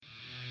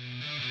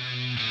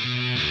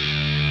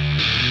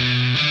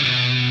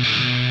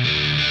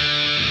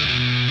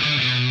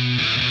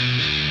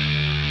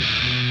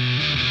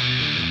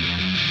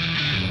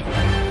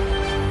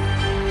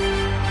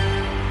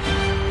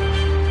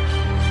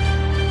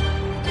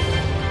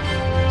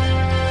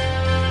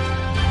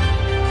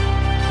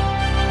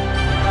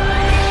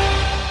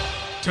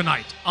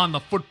on the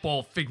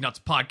Football Fig Nuts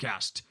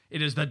podcast.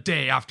 It is the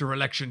day after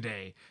Election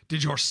Day.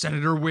 Did your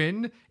senator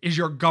win? Is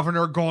your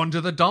governor gone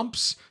to the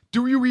dumps?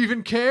 Do you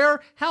even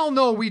care? Hell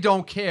no, we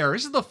don't care.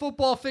 This is the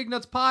Football Fig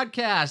Nuts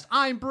podcast.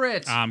 I'm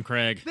Britt. I'm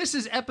Craig. This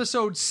is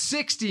episode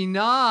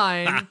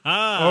 69.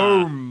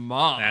 Oh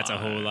my. That's a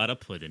whole lot of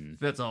pudding.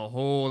 That's a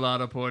whole lot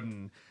of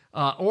pudding.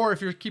 Or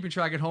if you're keeping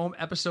track at home,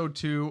 episode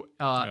 2,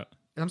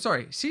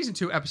 season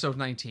 2, episode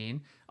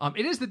 19.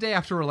 It is the day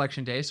after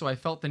Election Day, so I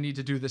felt the need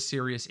to do this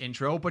serious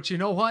intro. But you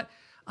know what?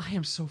 I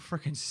am so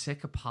freaking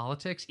sick of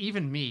politics.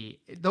 Even me.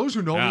 Those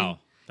who know me.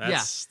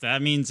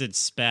 That means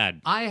it's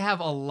bad. I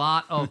have a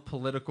lot of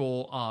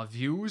political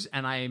views,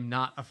 and I am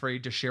not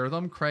afraid to share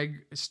them.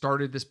 Craig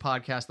started this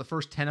podcast, the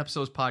first 10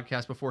 episodes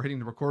podcast, before hitting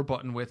the record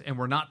button with, and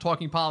we're not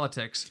talking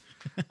politics.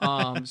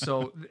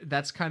 So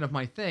that's kind of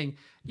my thing.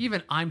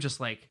 Even I'm just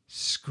like,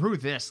 screw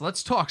this.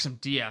 Let's talk some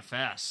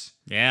DFS.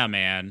 Yeah,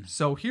 man.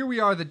 So here we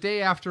are the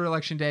day after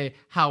Election Day.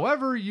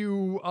 However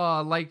you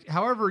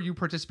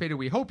participated,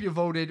 we hope you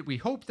voted. We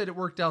hope that it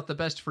worked out the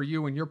best for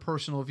you and your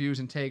personal views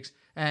and takes.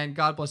 And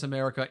God bless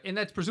America. And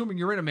that's presuming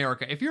you're in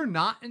America. If you're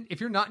not in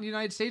the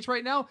United States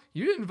right now,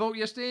 you didn't vote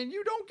yesterday and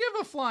you don't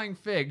give a flying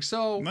fig.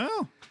 So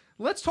no.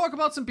 Let's talk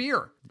about some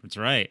beer. That's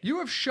right. You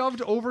have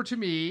shoved over to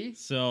me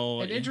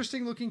an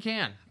interesting looking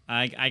can.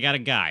 I got a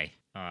guy.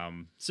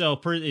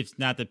 It's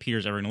not that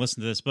Peter's ever going to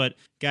listen to this, but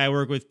guy I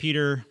work with,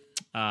 Peter,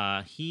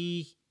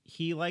 he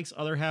likes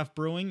Other Half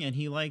Brewing, and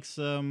he likes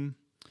the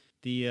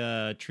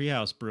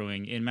Treehouse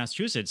Brewing in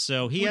Massachusetts.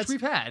 So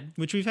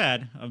which we've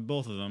had of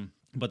both of them,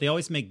 but they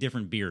always make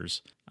different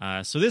beers.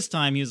 So this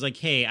time he was like,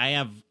 "Hey, I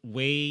have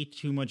way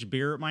too much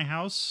beer at my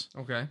house.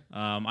 Okay.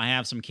 I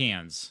have some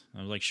cans." I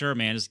was like, "Sure,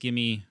 man, just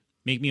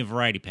make me a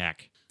variety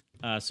pack."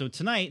 So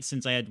tonight,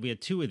 since we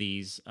had two of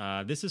these,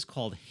 this is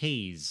called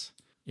Haze.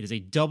 It is a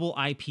double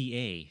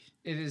IPA.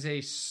 It is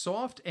a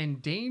soft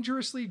and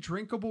dangerously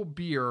drinkable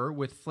beer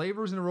with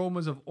flavors and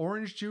aromas of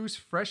orange juice,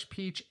 fresh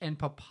peach, and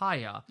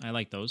papaya. I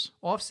like those.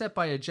 Offset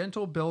by a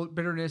gentle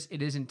bitterness,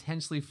 it is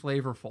intensely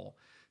flavorful.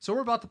 So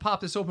we're about to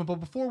pop this open, but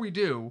before we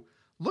do,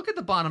 look at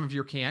the bottom of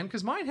your can,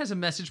 because mine has a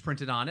message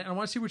printed on it, and I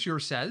want to see what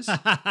yours says.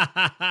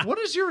 What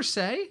does yours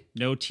say?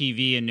 No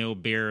TV and no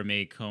beer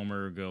make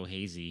Homer go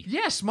hazy.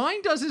 Yes,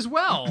 mine does as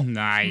well.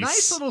 Nice.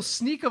 Nice little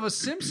sneak of a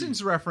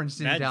Simpsons reference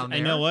down there.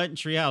 I know what?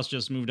 Treehouse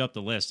just moved up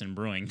the list in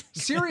brewing.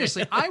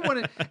 Seriously, I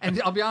want to,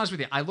 and I'll be honest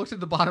with you, I looked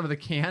at the bottom of the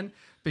can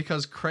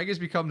because Craig has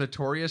become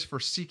notorious for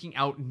seeking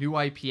out new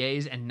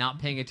IPAs and not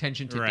paying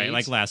attention to dates. Right,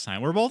 like last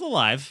time. We're both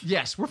alive.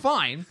 Yes, we're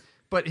fine,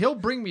 but he'll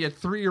bring me a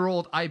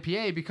 3-year-old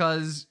IPA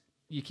because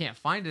you can't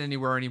find it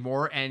anywhere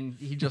anymore, and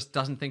he just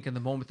doesn't think in the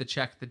moment to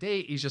check the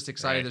date. He's just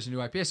excited there's a new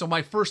IPA. So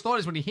my first thought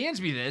is when he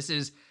hands me this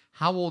is,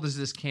 how old is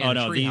this can? Oh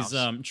no, Treehouse?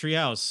 These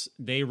Treehouse,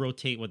 they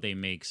rotate what they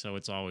make, so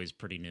it's always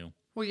pretty new.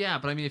 Well, yeah,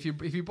 but I mean, if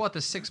you bought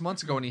this 6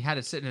 months ago and he had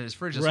it sitting in his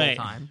fridge this whole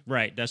time,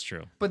 right, that's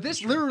true. But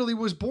this literally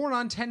was born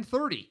on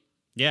 10/30.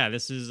 Yeah,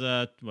 this is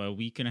a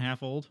week and a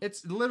half old.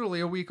 It's literally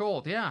a week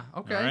old. Yeah,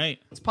 okay. All right,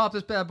 let's pop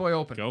this bad boy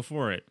open. Go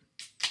for it.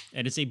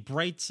 And it's a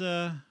bright,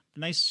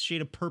 nice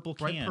shade of purple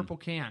can. Bright purple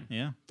can.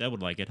 Yeah, Deb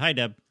would like it. Hi,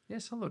 Deb.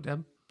 Yes, hello,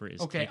 Deb.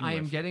 Okay, I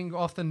am getting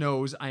off the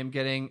nose. I'm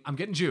getting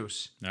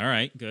juice. All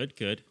right, good.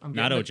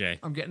 Not OJ.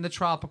 I'm getting the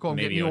tropical. I'm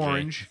Maybe getting the OJ.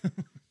 orange,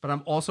 but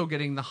I'm also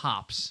getting the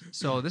hops.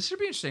 So this should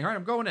be interesting. All right,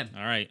 I'm going in.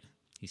 All right,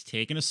 he's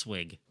taking a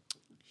swig.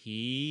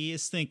 He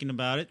is thinking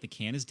about it. The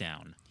can is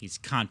down. He's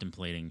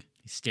contemplating.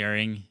 He's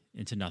staring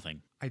into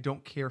nothing. I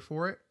don't care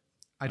for it.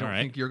 I don't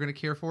think you're going to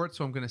care for it,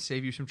 so I'm going to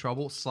save you some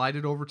trouble. Slide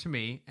it over to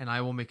me, and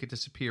I will make it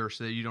disappear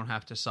so that you don't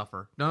have to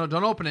suffer. No,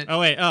 don't open it. Oh,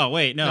 wait,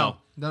 no.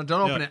 No,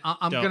 don't open it.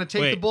 I'm going to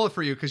take the bullet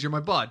for you because you're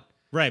my bud.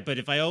 Right, but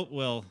if I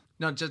no,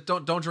 just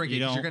don't drink it.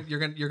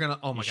 You're gonna.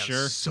 Oh my god,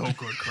 sure? So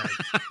good, Craig.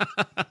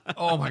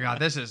 Oh my god,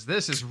 this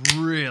is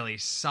really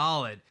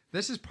solid.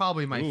 This is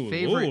probably my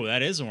favorite. Ooh,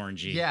 that is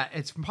orangey. Yeah,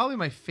 it's probably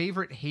my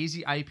favorite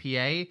hazy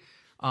IPA.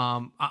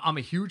 I'm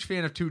a huge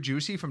fan of Too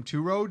Juicy from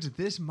Two Roads.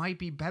 This might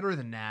be better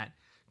than that.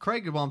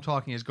 Craig, while I'm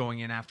talking, is going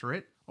in after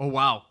it. Oh,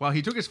 wow. Well,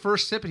 he took his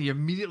first sip and he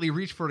immediately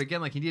reached for it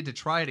again like he needed to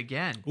try it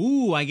again.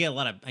 Ooh, I get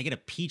a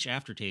peach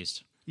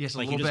aftertaste. Yes,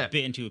 like a little bit. He just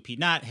bit into a peach.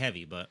 Not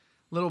heavy, but a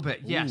little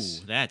bit, yes.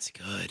 Ooh, that's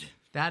good.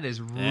 That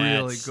is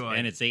really good.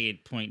 And it's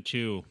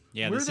 8.2.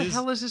 Yeah, Where the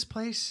hell is this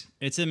place?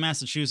 It's in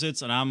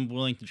Massachusetts, and I'm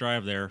willing to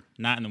drive there,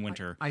 not in the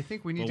winter. I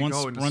think we need to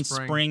go in the once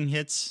spring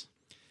hits.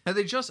 Are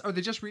they just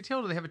retail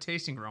or do they have a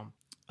tasting room?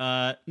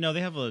 No,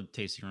 they have a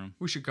tasting room.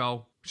 We should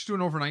go. We should do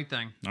an overnight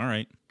thing. All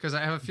right. Because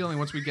I have a feeling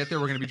once we get there,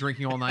 we're going to be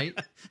drinking all night.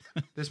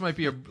 This might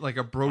be a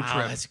bro trip.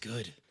 Wow, that's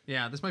good.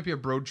 Yeah, this might be a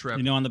bro trip.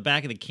 You know, on the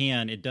back of the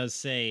can, it does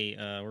say,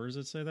 where does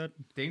it say that?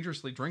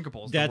 Dangerously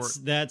drinkable. That's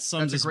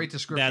a great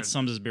description. That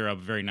sums this beer up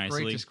very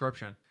nicely. Great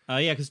description.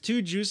 Yeah, because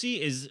Too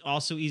Juicy is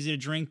also easy to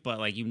drink, but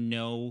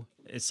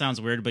it sounds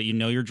weird, but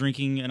you're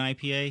drinking an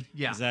IPA.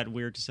 Yeah. Is that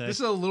weird to say? This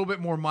is a little bit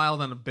more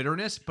mild on the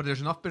bitterness, but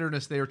there's enough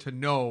bitterness there to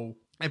know,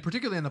 and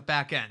particularly on the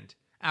back end.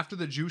 After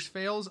the juice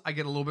fails, I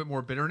get a little bit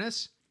more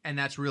bitterness, and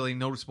that's really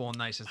noticeable and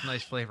nice. It's a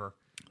nice flavor.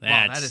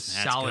 Wow, that is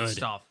solid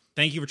stuff.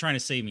 Thank you for trying to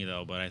save me,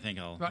 though, but I think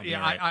I'll be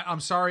all right. I'm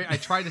sorry. I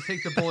tried to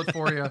take the bullet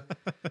for you.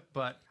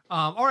 But,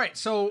 all right.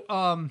 So,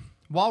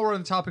 while we're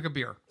on the topic of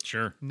beer.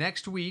 Sure.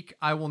 Next week,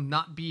 I will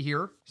not be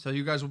here. So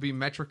you guys will be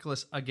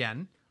metricless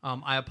again.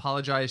 I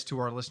apologize to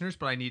our listeners,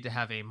 but I need to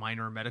have a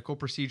minor medical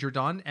procedure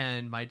done.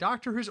 And my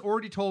doctor has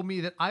already told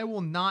me that I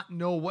will not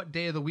know what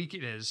day of the week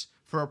it is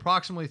for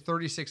approximately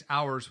 36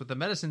 hours with the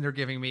medicine they're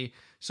giving me.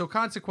 So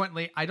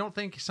consequently, I don't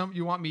think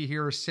you want me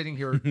here sitting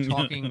here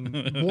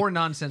talking more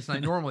nonsense than I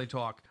normally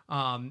talk.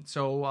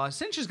 So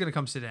Cinch is going to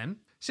come sit in.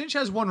 Cinch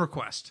has one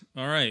request.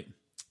 All right.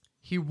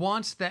 He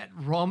wants that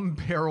rum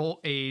barrel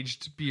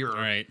aged beer. All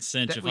right,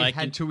 Cinch, if I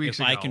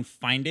can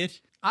find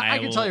it, I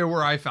can tell you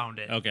where I found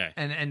it. Okay.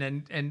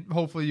 And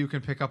hopefully you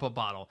can pick up a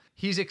bottle.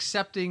 He's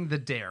accepting the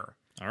dare.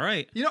 All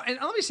right. You know, and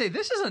let me say,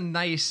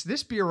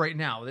 this beer right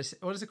now,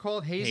 what is it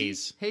called?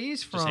 Haze.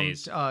 Haze from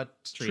Haze.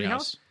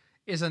 Treehouse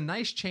is a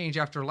nice change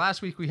after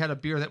last week we had a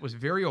beer that was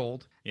very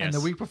old. Yes. And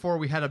the week before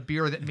we had a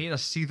beer that made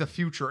us see the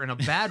future in a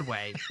bad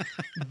way.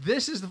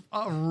 This is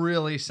a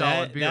really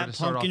solid beer to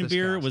start off this pumpkin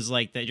beer cast. was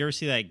like that. Did you ever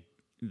see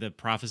the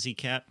prophecy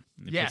cat?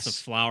 It Yes. puts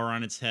a flower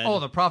on its head. Oh,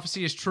 the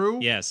prophecy is true?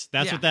 Yes,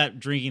 that's what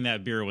drinking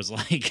that beer was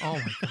like. Oh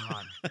my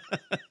god.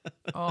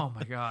 Oh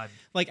my god.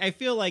 Like, I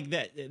feel like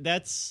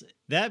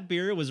that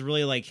beer was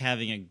really like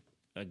having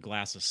a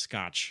glass of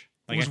scotch.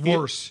 Like, It was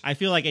worse. I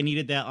feel like I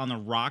needed that on the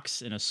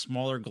rocks in a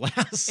smaller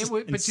glass.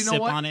 But you know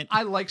what?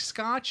 I like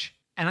scotch,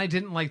 and I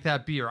didn't like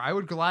that beer. I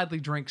would gladly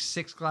drink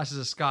 6 glasses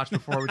of scotch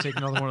before I would take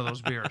another one of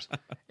those beers.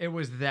 It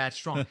was that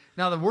strong.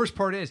 Now, the worst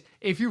part is,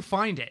 if you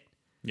find it,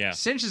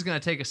 Cinch is going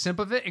to take a sip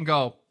of it and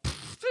go,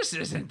 this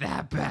isn't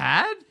that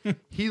bad.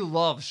 He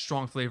loves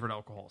strong flavored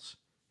alcohols.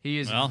 He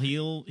is. Well,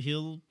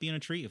 he'll be in a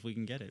treat if we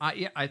can get it.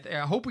 I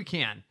hope we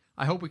can.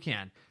 I'll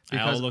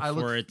look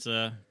for it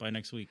by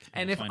next week.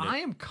 And if I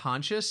am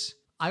conscious,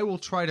 I will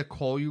try to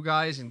call you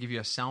guys and give you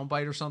a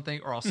soundbite or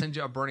something, or I'll send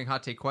you a burning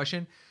hot take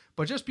question.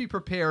 But just be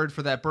prepared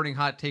for that burning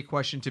hot take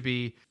question to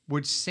be,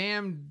 would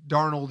Sam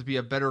Darnold be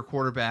a better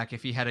quarterback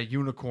if he had a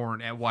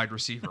unicorn at wide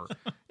receiver?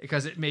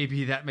 Because that may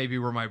be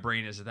where my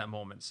brain is at that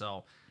moment.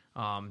 So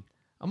I'm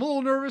a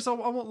little nervous. I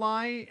won't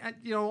lie.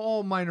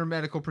 All minor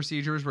medical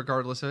procedures,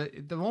 regardless of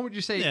it. The moment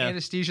you say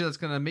anesthesia that's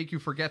going to make you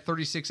forget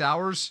 36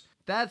 hours,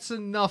 that's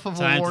enough of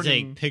a warning. Time to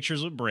take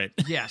pictures with Britt.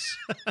 Yes.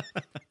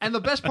 And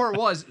the best part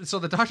was, so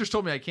the doctors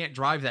told me I can't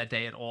drive that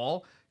day at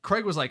all.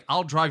 Craig was like,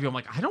 I'll drive you. I'm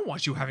like, I don't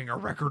want you having a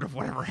record of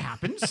whatever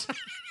happens.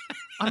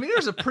 I mean,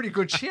 there's a pretty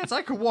good chance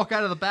I could walk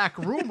out of the back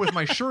room with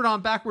my shirt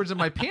on backwards and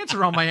my pants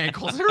around my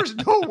ankles. There's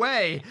no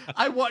way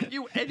I want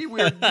you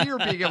anywhere near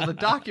being able to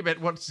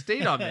document what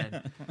state I'm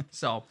in.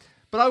 So,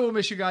 but I will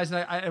miss you guys,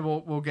 and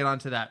we'll get on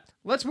to that.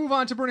 Let's move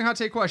on to Burning Hot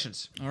Take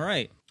questions. All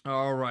right.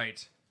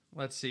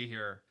 Let's see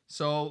here.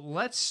 So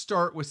let's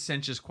start with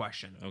Cinch's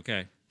question.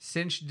 Okay.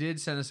 Cinch did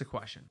send us a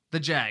question.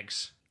 The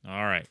Jags.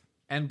 All right.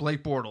 And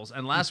Blake Bortles.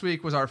 And last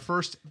week was our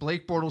first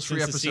Blake Bortles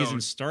free episode. Since the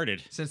season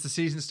started. Since the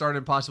season started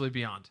and possibly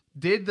beyond.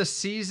 Did the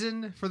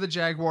season for the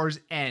Jaguars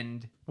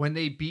end when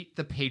they beat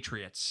the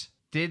Patriots?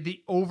 Did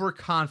the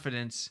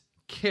overconfidence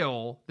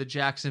kill the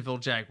Jacksonville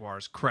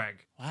Jaguars?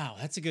 Craig. Wow,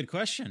 that's a good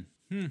question.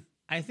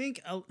 I think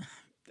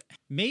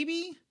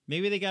maybe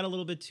they got a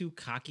little bit too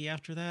cocky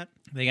after that.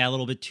 They got a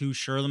little bit too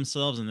sure of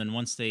themselves, and then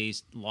once they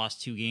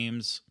lost 2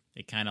 games,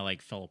 it kind of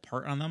like fell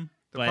apart on them.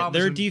 But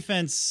their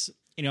defense...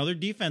 their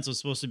defense was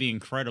supposed to be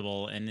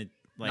incredible, and it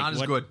not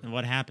as good.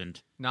 What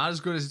happened? Not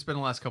as good as it's been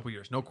the last couple of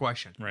years. No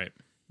question. Right.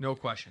 No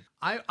question.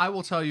 I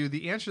will tell you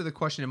the answer to the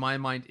question in my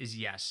mind is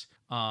yes.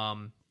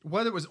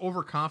 Whether it was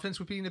overconfidence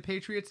with beating the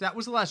Patriots, that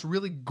was the last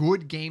really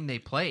good game they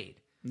played.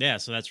 Yeah,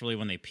 so that's really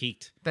when they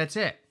peaked. That's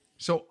it.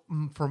 So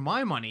for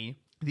my money,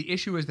 the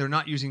issue is they're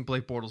not using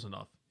Blake Bortles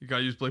enough. You got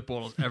to use Blake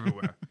Bortles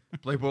everywhere.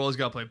 Blake Bortles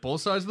got to play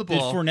both sides of the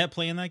ball. Did Fournette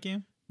play in that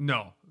game?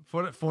 No.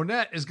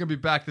 Fournette is going to be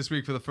back this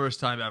week for the first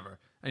time ever.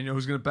 And you know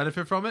who's going to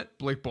benefit from it?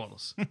 Blake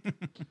Bortles.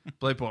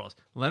 Blake Bortles.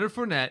 Leonard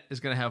Fournette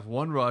is going to have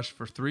 1 rush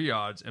for 3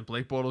 yards, and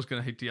Blake Bortles is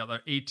going to hit the other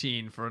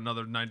 18 for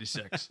another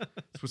 96.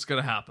 That's what's going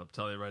to happen, I'm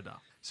telling you right now.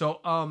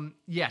 So,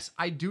 yes,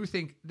 I do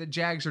think the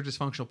Jags are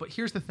dysfunctional. But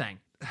here's the thing.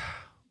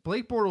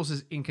 Blake Bortles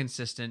is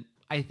inconsistent.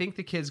 I think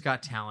the kid's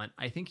got talent.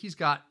 I think he's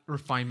got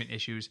refinement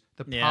issues.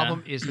 The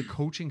problem is the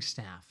coaching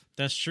staff.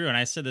 That's true, and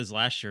I said this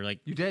last year. Like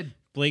you did.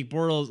 Blake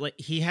Bortles,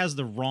 he has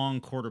the wrong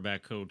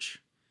quarterback coach.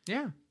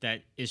 Yeah.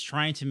 That is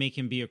trying to make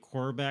him be a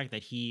quarterback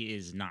that he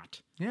is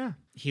not. Yeah.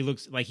 He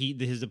looks like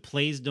the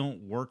plays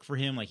don't work for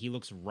him. Like he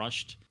looks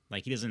rushed.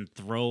 Like he doesn't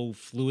throw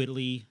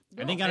fluidly.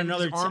 No, I think on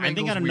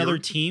another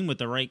team with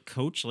the right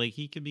coach, like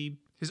he could be.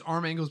 His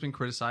arm angle's been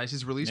criticized.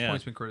 His release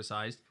point's been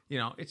criticized.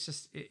 It's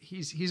just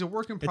he's a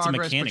work in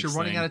progress, but you're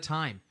running out of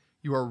time.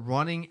 You are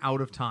running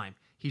out of time.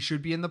 He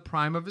should be in the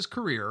prime of his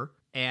career.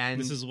 And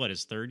this is what,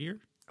 his 3rd year?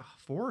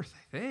 4th,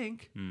 I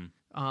think.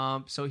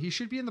 So he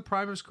should be in the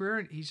prime of his career,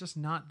 and he's just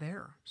not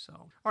there. So,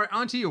 all right,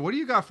 on to you. What do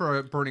you got for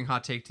a burning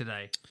hot take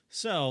today?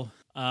 So,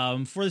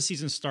 before the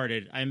season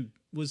started, I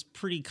was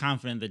pretty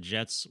confident the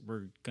Jets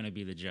were going to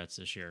be the Jets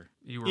this year.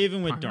 You were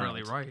even with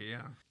primarily Darnold. right,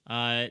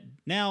 yeah.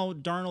 Now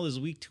Darnold is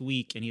week to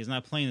week, and he's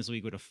not playing this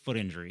week with a foot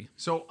injury.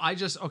 So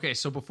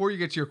so before you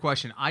get to your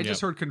question, I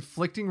just heard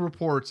conflicting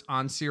reports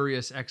on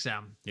Sirius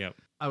XM. Yep.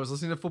 I was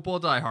listening to Football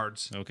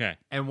Diehards. Okay.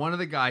 And one of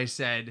the guys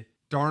said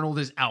Darnold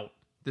is out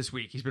this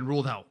week. He's been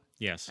ruled out.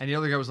 Yes. And the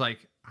other guy was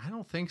like, I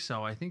don't think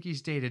so. I think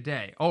he's day to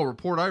day. Oh,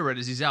 report I read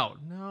is he's out.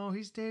 No,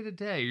 he's day to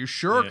day. You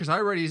sure? Because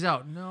I read he's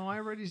out. No, I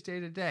read he's day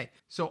to day.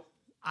 So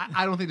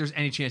I don't think there's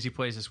any chance he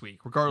plays this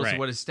week. Regardless of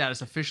what his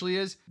status officially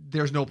is,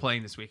 there's no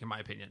playing this week, in my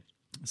opinion.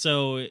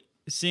 So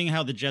seeing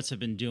how the Jets have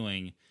been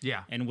doing,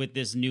 and with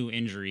this new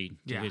injury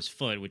to his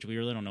foot, which we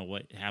really don't know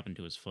what happened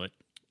to his foot,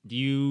 do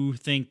you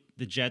think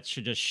the Jets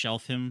should just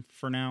shelf him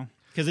for now?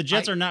 Because the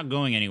Jets are not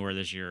going anywhere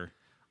this year.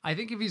 I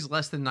think if he's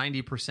less than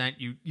 90%,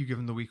 you give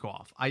him the week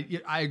off. I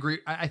agree.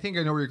 I think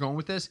I know where you're going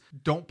with this.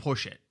 Don't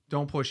push it.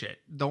 Don't push it.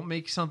 Don't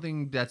make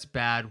something that's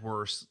bad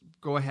worse.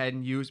 Go ahead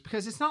and use,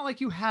 because it's not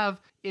like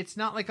it's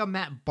not like a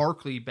Matt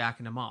Barkley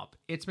backing him up.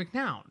 It's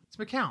McCown. It's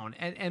McCown.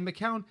 And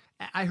McCown,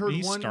 I heard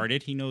he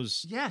started. He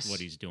knows what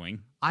he's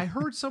doing. I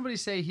heard somebody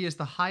say he is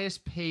the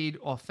highest paid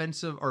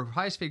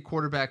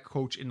quarterback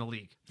coach in the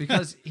league,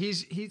 because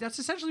that's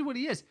essentially what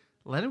he is.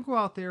 Let him go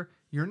out there.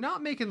 You're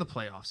not making the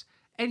playoffs.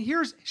 And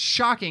here's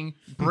shocking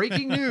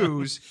breaking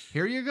news.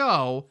 Here you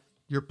go.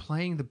 You're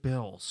playing the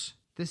Bills.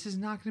 This is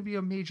not going to be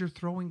a major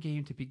throwing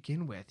game to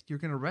begin with. You're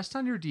going to rest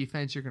on your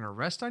defense. You're going to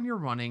rest on your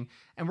running.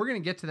 And we're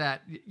going to get to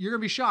that. You're going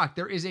to be shocked.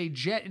 There is a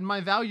jet in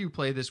my value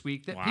play this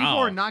week that people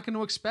are not going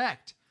to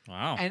expect.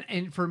 Wow.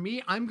 And for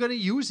me, I'm going to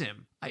use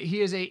him.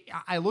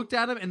 I looked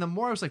at him, and the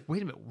more I was like,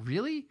 wait a minute,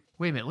 really?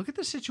 Wait a minute, look at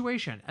the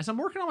situation. As I'm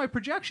working on my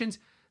projections,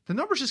 the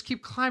numbers just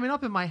keep climbing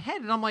up in my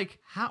head. And I'm like,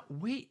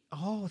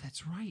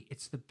 that's right.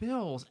 It's the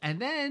Bills.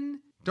 And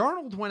then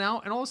Darnold went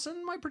out, and all of a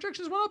sudden my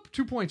projections went up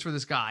 2 points for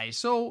this guy.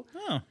 So,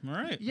 all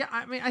right. Yeah,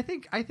 I mean, I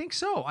think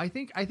so. I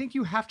think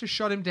you have to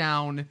shut him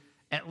down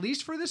at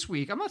least for this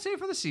week. I'm not saying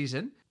for the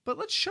season, but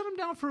let's shut him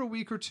down for a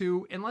week or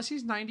two, unless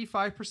he's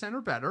 95%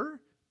 or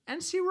better,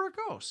 and see where it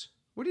goes.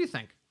 What do you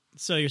think?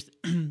 So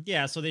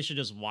so they should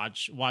just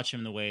watch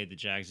him the way the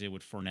Jags did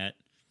with Fournette.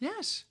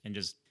 Yes. And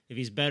just, if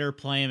he's better,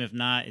 play him. If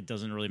not, it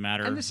doesn't really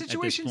matter. And the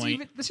situation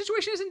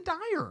isn't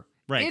dire.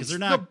 Right, because they're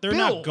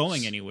not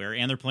going anywhere,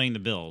 and they're playing the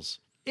Bills.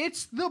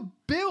 It's the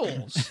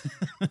Bills.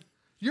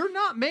 You're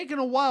not making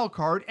a wild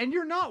card, and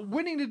you're not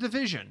winning the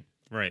division.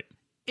 Right.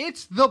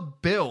 It's the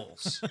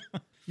Bills.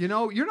 You're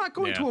not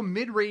going to a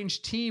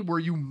mid-range team where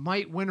you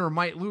might win or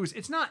might lose.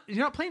 You're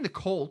not playing the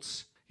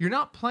Colts. You're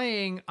not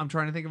playing, I'm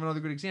trying to think of another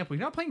good example.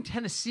 You're not playing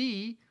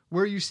Tennessee,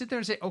 where you sit there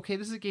and say, okay,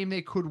 this is a game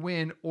they could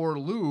win or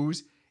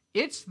lose.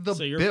 It's the Bills.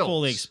 So you're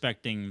fully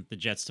expecting the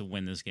Jets to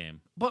win this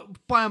game.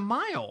 But by a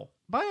mile.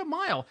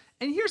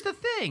 And here's the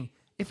thing.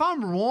 If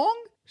I'm wrong,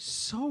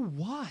 so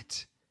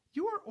what?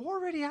 You are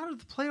already out of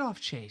the playoff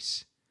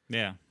chase.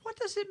 Yeah. What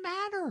does it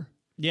matter?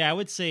 Yeah, I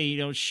would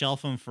say,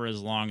 shelf him for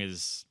as long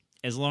as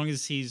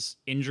he's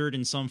injured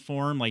in some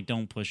form. Like,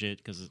 don't push it,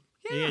 because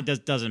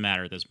it doesn't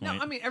matter at this point.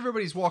 No, I mean,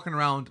 everybody's walking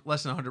around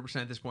less than 100%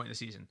 at this point in the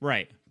season.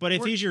 Right. But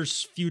if he's your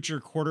future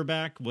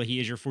quarterback, he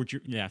is your future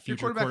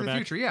quarterback. In the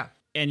future, yeah.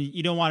 And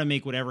you don't want to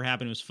make whatever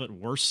happened to his foot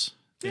worse,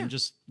 then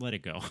just let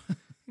it go.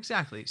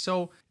 Exactly.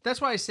 So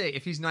that's why I say,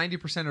 if he's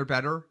 90% or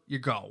better, you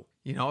go.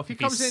 If he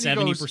comes in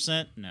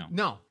 70%,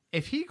 no.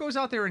 If he goes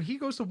out there and he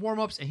goes to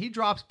warm-ups and he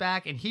drops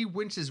back and he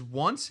winces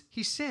once,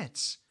 he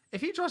sits.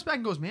 If he drops back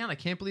and goes, man, I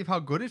can't believe how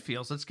good it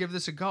feels, let's give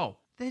this a go,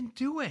 then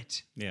do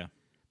it. Yeah.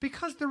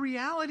 Because the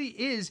reality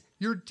is,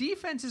 your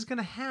defense is going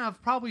to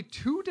have probably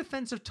 2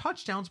 defensive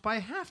touchdowns by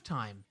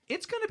halftime.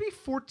 It's going to be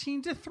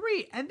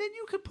 14-3, and then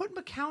you could put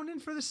McCown in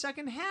for the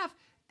second half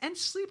and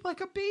sleep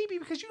like a baby,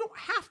 because you don't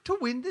have to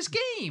win this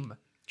game.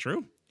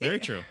 True. Very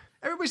true.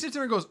 Everybody sits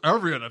there and goes,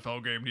 every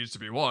NFL game needs to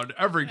be won.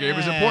 Every game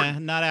is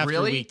important. Not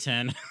after week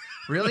 10.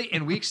 Really?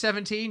 In week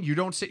 17, you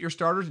don't sit your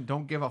starters and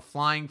don't give a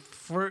flying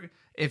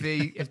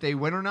if they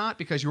win or not,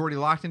 because you're already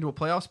locked into a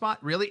playoff spot?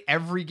 Really?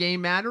 Every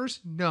game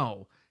matters?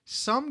 No.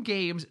 Some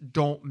games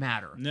don't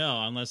matter.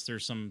 No, unless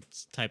there's some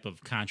type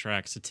of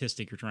contract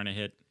statistic you're trying to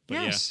hit. But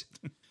yes.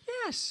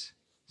 Yes.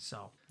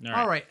 So,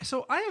 all right.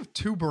 So I have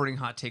 2 burning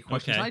hot take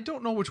questions. Okay. I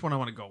don't know which one I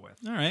want to go with.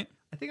 All right.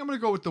 I think I'm going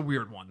to go with the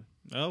weird one.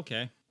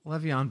 Okay.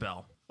 Le'Veon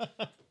Bell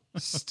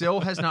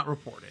still has not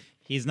reported.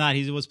 He's not.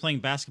 He was playing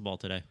basketball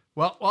today.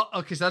 Well,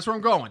 okay, so that's where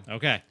I'm going.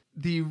 Okay.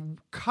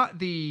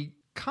 The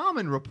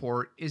common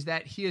report is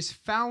that he has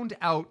found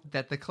out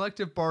that the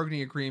collective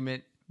bargaining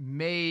agreement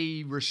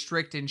may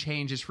restrict and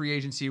change his free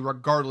agency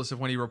regardless of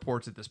when he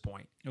reports at this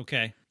point.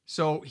 Okay.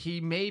 So he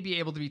may be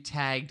able to be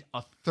tagged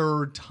a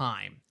 3rd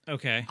time.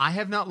 Okay. I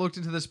have not looked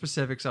into the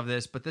specifics of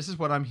this, but this is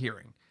what I'm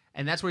hearing.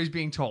 And that's what he's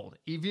being told.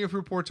 Even if you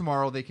report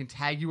tomorrow, they can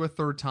tag you a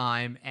 3rd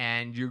time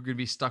and you're going to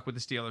be stuck with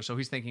the Steelers. So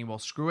he's thinking, well,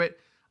 screw it.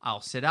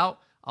 I'll sit out.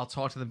 I'll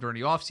talk to them during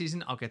the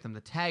offseason. I'll get them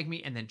to tag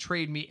me and then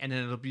trade me, and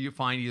then it'll be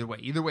fine either way.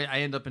 Either way, I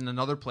end up in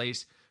another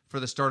place for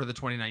the start of the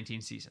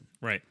 2019 season.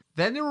 Right.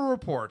 Then there were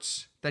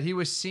reports that he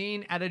was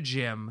seen at a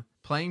gym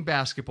playing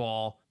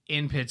basketball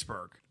in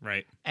Pittsburgh.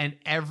 Right. And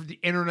the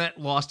internet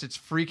lost its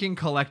freaking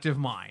collective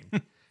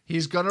mind.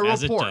 He's going to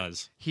As report. It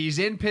does. He's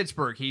in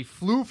Pittsburgh. He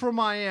flew from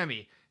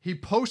Miami. He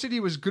posted he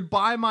was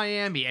goodbye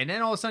Miami. And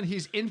then all of a sudden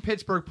he's in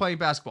Pittsburgh playing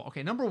basketball.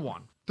 Okay, number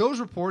one, those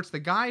reports, the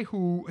guy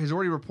who has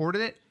already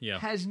reported it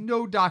has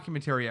no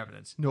documentary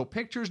evidence. No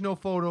pictures, no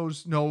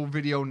photos, no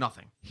video,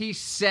 nothing. He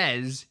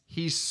says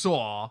he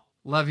saw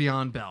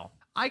Le'Veon Bell.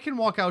 I can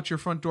walk out your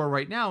front door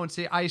right now and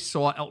say I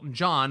saw Elton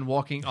John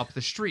walking up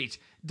the street.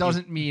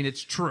 Doesn't mean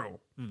it's true.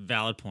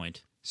 Valid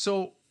point.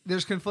 So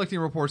there's conflicting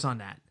reports on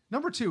that.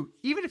 Number two,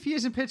 even if he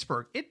is in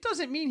Pittsburgh, it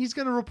doesn't mean he's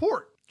going to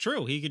report.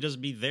 True, he could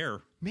just be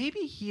there.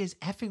 Maybe he is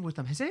effing with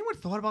them. Has anyone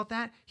thought about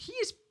that? He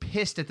is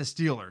pissed at the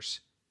Steelers.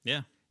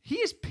 Yeah. He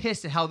is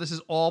pissed at how this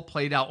has all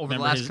played out over the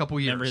last couple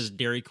years. Remember his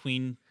Dairy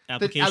Queen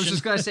application? I was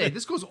just going to say,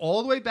 this goes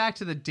all the way back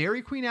to the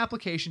Dairy Queen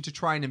application to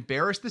try and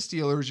embarrass the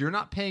Steelers. You're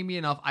not paying me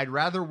enough. I'd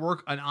rather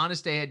work an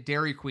honest day at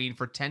Dairy Queen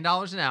for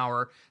 $10 an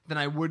hour than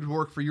I would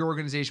work for your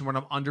organization when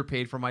I'm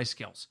underpaid for my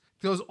skills.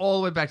 It goes all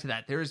the way back to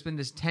that. There has been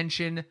this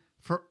tension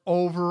for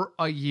over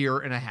a year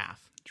and a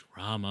half.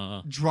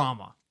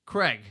 Drama.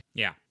 Craig.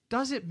 Yeah.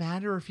 Does it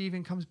matter if he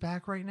even comes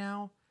back right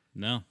now?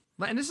 No.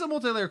 And this is a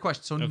multi-layer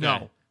question, so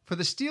no. For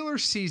the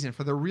Steelers season,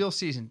 for the real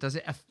season, does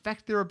it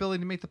affect their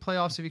ability to make the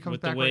playoffs if he comes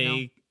back right now?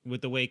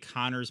 With the way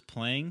Connor's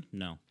playing,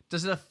 no.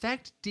 Does it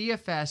affect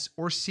DFS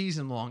or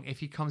season long if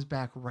he comes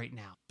back right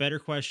now? Better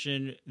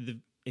question.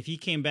 If he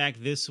came back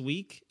this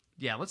week...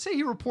 Yeah, let's say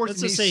he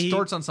reports and he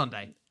starts on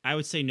Sunday. I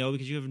would say no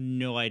because you have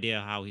no idea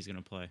how he's going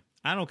to play.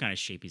 I don't know what kind of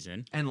shape he's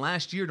in. And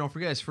last year, don't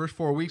forget, his first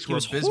 4 weeks were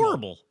abysmal.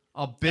 Horrible.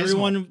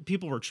 Abysmal.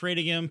 People were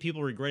trading him.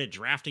 People regretted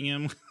drafting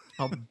him.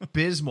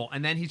 Abysmal.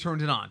 And then he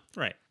turned it on.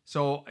 Right.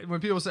 So when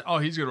people say, oh,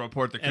 he's going to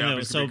report the cap,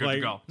 he's going to be good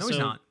to go. No, he's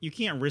not. You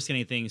can't risk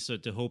anything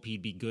to hope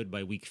he'd be good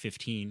by week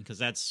 15 because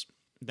that's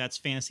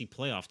fantasy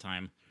playoff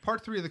time.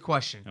 Part 3 of the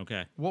question.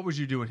 Okay. What would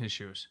you do in his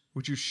shoes?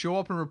 Would you show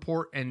up and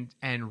report and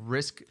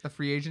risk the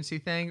free agency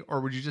thing?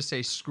 Or would you just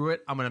say, screw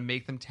it, I'm going to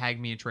make them tag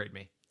me and trade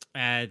me?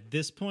 At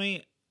this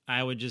point,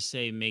 I would just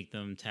say make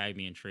them tag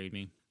me and trade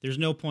me. There's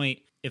no point.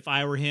 If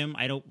I were him,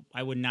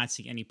 I would not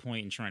see any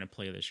point in trying to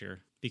play this year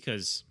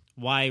because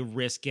why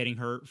risk getting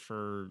hurt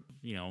for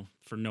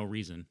no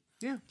reason?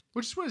 Yeah,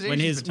 which is what when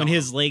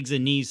his legs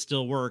and knees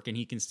still work and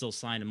he can still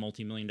sign a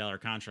multi-million-dollar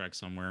contract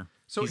somewhere.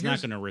 So he's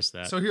not going to risk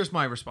that. So here's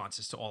my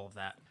responses to all of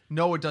that.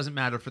 No, it doesn't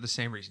matter for the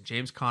same reason.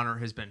 James Conner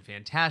has been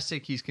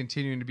fantastic. He's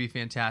continuing to be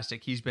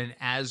fantastic. He's been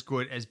as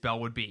good as Bell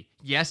would be.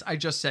 Yes, I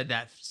just said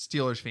that,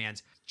 Steelers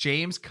fans.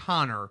 James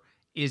Conner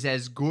is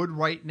as good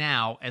right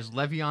now as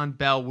Le'Veon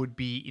Bell would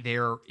be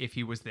there if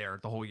he was there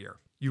the whole year.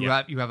 You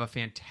have a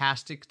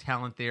fantastic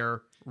talent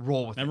there.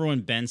 Roll with it. Remember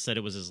when Ben said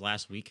it was his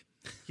last week?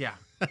 Yeah.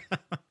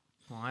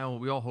 Well,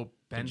 we all hope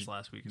Ben's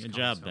last week is coming. Good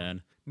job, soon.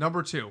 Ben.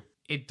 Number 2,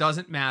 it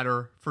doesn't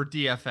matter for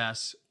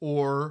DFS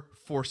or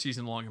for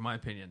season long, in my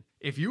opinion.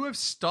 If you have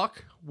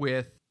stuck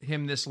with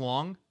him this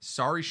long,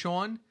 sorry,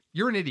 Sean,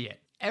 you're an idiot.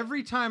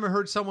 Every time I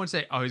heard someone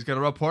say, oh, he's going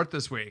to report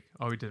this week.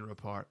 Oh, he didn't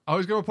report. Oh,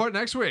 he's going to report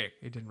next week.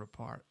 He didn't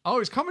report. Oh,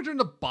 he's coming during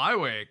the bye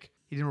week.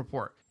 He didn't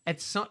report.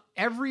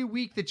 Every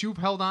week that you've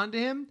held on to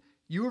him,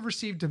 you have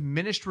received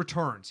diminished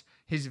returns.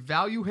 His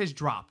value has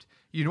dropped.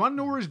 You want to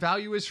know where his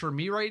value is for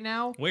me right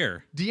now?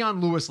 Where? Dion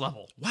Lewis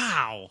level.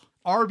 Wow.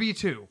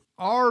 RB2.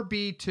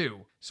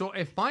 So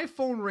if my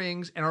phone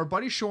rings and our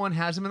buddy Sean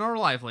has him in our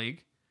live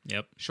league,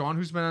 yep. Sean,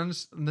 who's been on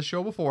the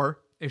show before,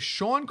 if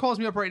Sean calls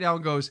me up right now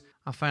and goes,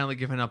 I'm finally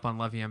giving up on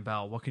Le'Veon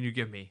Bell, what can you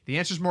give me? The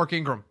answer is Mark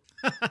Ingram.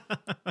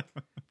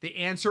 The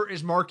answer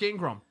is Mark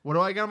Ingram. What do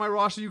I got on my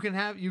roster you can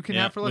have for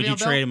Le'Veon Bell? Would you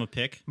trade him a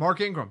pick?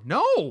 Mark Ingram.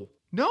 No.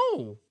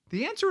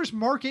 The answer is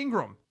Mark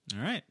Ingram.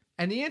 All right.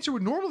 And the answer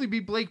would normally be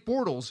Blake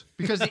Bortles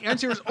because the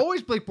answer is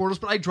always Blake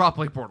Bortles, but I drop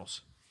Blake Bortles.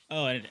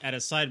 Oh, and at a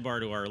sidebar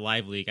to our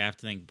live league, I have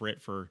to thank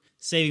Britt for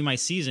saving my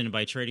season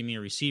by trading me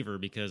a receiver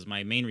because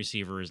my main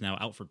receiver is now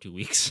out for 2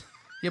 weeks.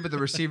 Yeah, but the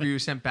receiver you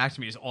sent back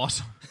to me is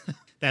awesome.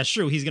 That's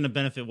true. He's going to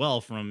benefit well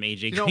from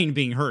AJ Green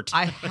being hurt.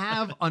 I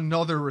have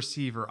another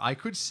receiver. I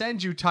could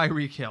send you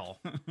Tyreek Hill.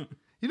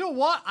 You know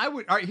what?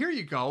 All right, here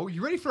you go.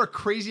 You ready for a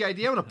crazy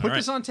idea? I'm going to put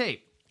this on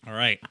tape. All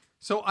right.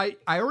 So I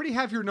already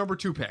have your number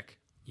 2 pick.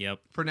 Yep.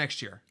 For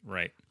next year.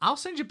 Right. I'll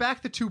send you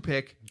back the 2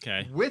 pick.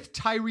 Okay. With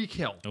Tyreek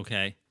Hill.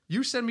 Okay.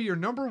 You send me your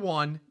number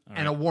 1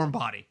 and a warm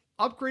body.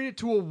 Upgrade it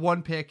to a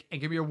 1 pick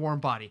and give me a warm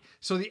body.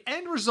 So the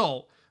end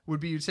result would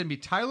be you'd send me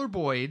Tyler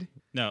Boyd.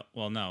 No.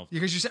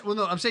 Because you said,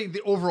 no, I'm saying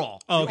the overall.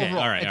 Oh, okay.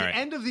 Overall. All right.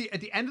 At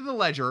the end of the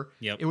ledger,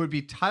 it would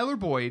be Tyler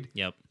Boyd.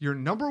 Yep. Your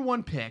number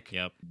 1 pick.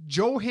 Yep.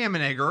 Joe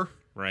Hammonegger.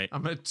 Right.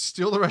 I'm going to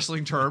steal the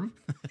wrestling term.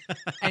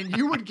 And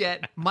you would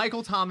get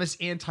Michael Thomas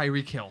and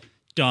Tyreek Hill.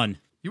 Done.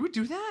 You would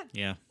do that?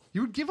 Yeah. You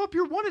would give up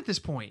your 1 at this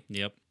point.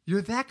 Yep.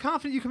 You're that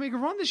confident you can make a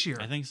run this year.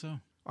 I think so.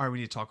 All right, we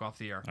need to talk off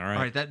the air. All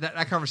right.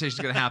 That conversation is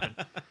going to happen.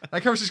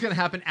 That conversation is going to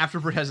happen after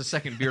Britt has a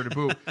second beer to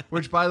boot.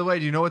 Which, by the way,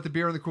 do you know what the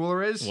beer in the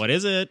cooler is? What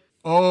is it?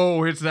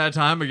 Oh, it's that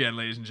time again,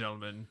 ladies and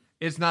gentlemen.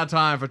 It's not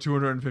time for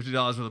 $250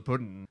 worth of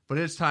pudding, but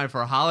it's time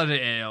for a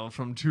holiday ale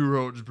from Two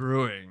Roads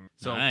Brewing.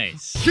 So,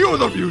 nice. Cue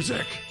the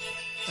music.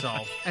 So,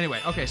 anyway,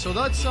 okay, so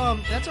that's our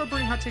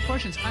Burning Hot Take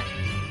questions.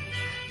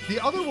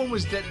 The other one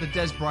was the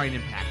Dez Bryant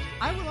impact.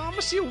 I'm going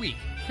to see a week,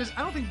 because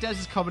I don't think Dez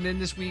is coming in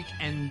this week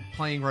and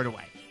playing right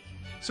away.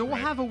 So we'll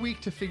have a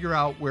week to figure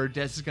out where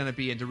Dez is going to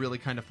be and to really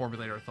kind of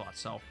formulate our thoughts.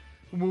 So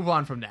we'll move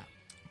on from that.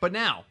 But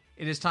now,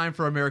 it is time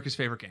for America's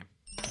favorite game.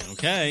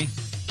 Okay.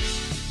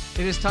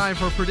 It is time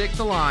for Predict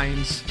the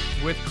Lines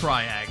with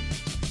Cryag.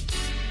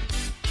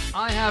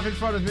 I have in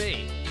front of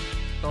me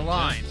the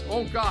lines.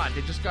 Oh, God,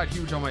 they just got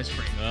huge on my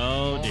screen.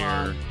 Oh, Hold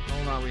dear.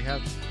 on, we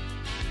have...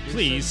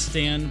 Please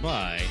stand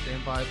by.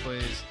 Stand by,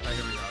 please.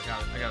 Here we go.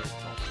 I got it.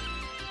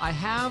 I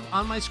have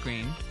on my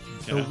screen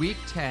the Week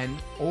 10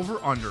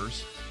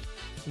 over-unders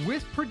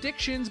with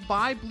predictions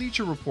by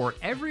Bleacher Report.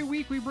 Every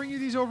week we bring you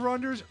these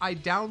over-unders. I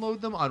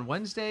download them on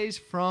Wednesdays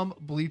from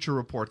Bleacher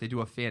Report. They do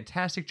a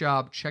fantastic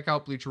job. Check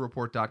out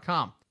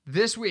bleacherreport.com.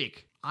 This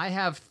week, I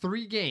have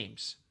 3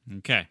 games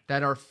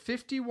that are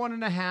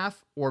 51.5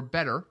 or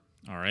better.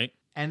 All right.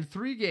 And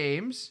 3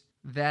 games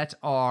that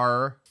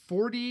are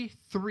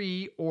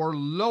 43 or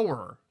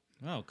lower.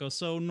 Oh, go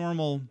so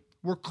normal.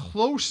 We're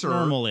closer.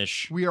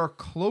 Normal-ish. We are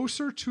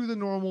closer to the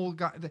normal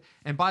guy.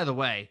 And by the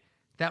way,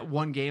 that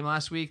one game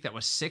last week that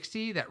was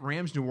 60, that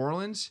Rams New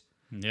Orleans.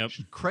 Yep.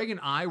 Craig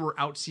and I were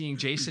out seeing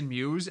Jason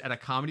Mewes at a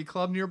comedy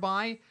club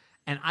nearby,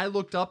 and I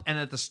looked up, and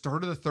at the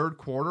start of the third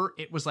quarter,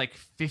 it was like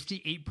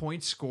 58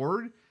 points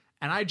scored,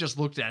 and I just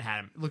looked at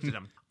him.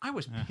 I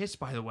was pissed,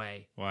 by the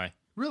way. Why?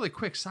 Really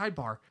quick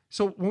sidebar.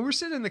 So when we were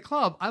sitting in the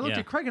club, I looked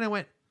at Craig and I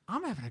went,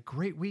 I'm having a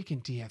great week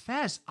in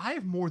DFS. I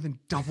have more than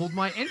doubled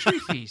my entry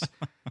fees.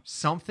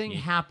 Something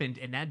happened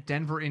in that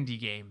Denver Indy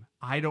game.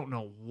 I don't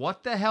know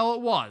what the hell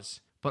it was.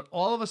 But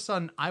all of a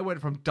sudden, I went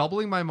from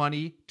doubling my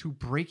money to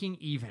breaking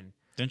even.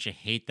 Don't you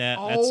hate that?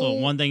 That's the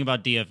one thing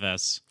about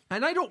DFS.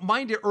 And I don't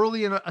mind it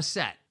early in a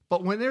set.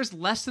 But when there's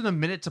less than a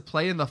minute to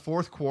play in the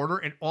fourth quarter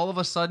and all of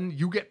a sudden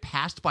you get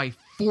passed by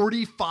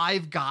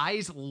 45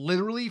 guys,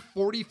 literally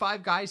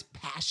 45 guys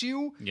pass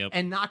you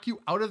and knock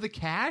you out of the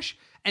cash,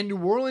 and New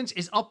Orleans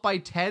is up by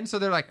 10, so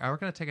they're like, oh, we're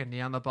going to take a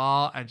knee on the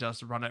ball and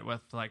just run it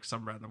with like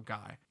some random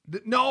guy.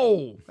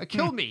 No! That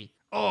killed me.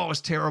 Oh, it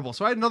was terrible.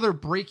 So I had another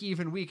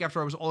break-even week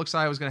after I was all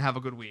excited I was going to have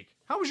a good week.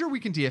 How was your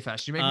week in DFS?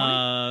 Did you make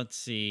money? Let's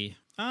see.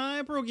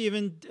 I broke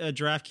even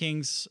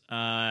DraftKings.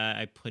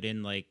 I put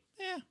in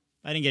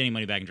I didn't get any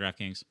money back in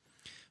DraftKings.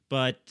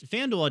 But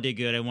FanDuel I did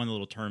good. I won the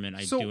little tournament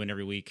I do it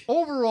every week.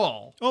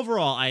 Overall,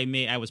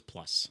 I was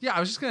plus. Yeah,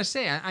 I was just going to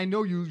say, I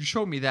know you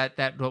showed me that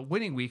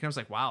winning week, and I was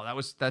like, wow,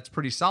 that's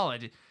pretty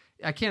solid.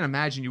 I can't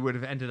imagine you would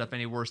have ended up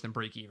any worse than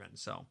break-even.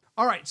 So,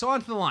 all right, so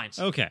on to the lines.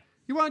 Okay.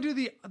 You want to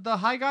do the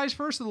high guys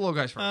first or the low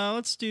guys first?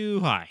 Let's do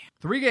high.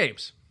 3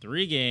 games.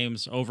 3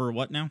 games over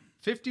what now?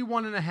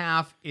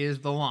 51.5 is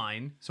the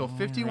line. So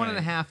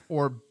 51.5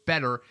 or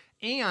better.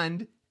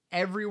 And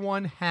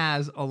everyone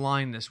has a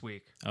line this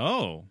week.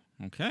 Oh,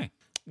 okay.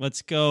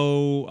 Let's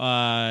go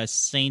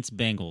Saints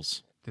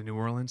Bengals. The New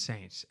Orleans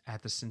Saints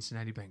at the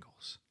Cincinnati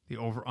Bengals. The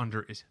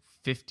over-under is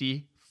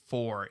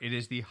 54. It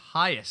is the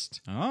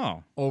highest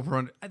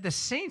over-under. The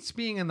Saints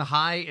being in the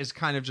high is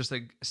kind of just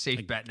a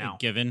safe bet now. A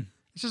given.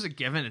 It's just a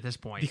given at this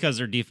point. Because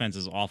their defense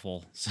is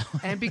awful. So.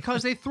 And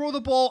because they throw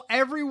the ball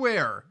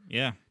everywhere.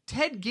 Yeah.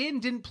 Ted Ginn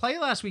didn't play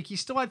last week. He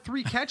still had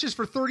 3 catches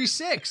for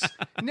 36.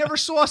 Never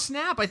saw a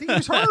snap. I think he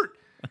was hurt.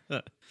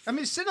 I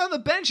mean, sitting on the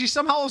bench, he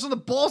somehow all of a sudden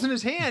the ball's in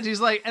his hands. He's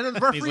like, and then the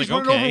referee's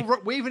running over,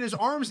 waving his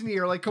arms in the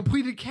air, like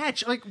completed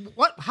catch. Like,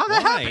 what? How did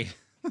that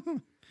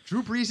happen?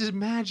 Drew Brees is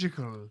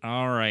magical.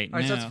 All right. So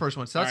that's the first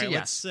one. So that's a yes.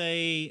 Let's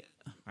say,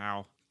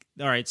 wow.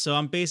 All right. So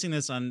I'm basing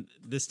this on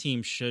this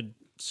team should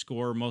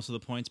score most of the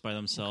points by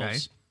themselves. Okay.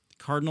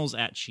 Cardinals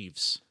at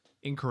Chiefs.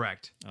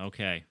 Incorrect.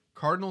 Okay.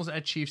 Cardinals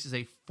at Chiefs is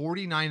a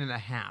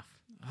 49.5.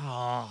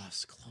 Oh,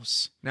 it's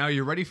close. Now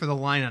you're ready for the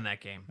line on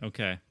that game.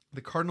 Okay.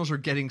 The Cardinals are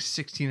getting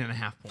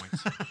 16.5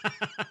 points.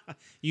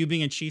 You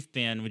being a Chief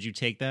fan, would you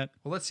take that?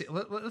 Well, let's see.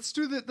 Let's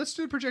do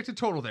the projected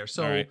total there.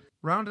 So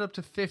round it up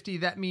to 50.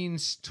 That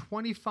means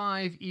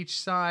 25 each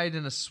side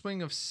and a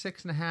swing of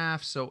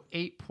 6.5. So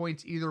 8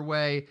 points either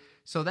way.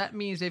 So that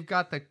means they've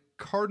got the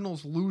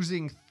Cardinals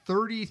losing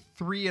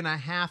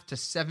 33.5 to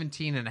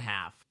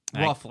 17.5,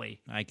 roughly.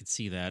 I could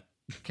see that.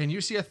 Can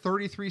you see a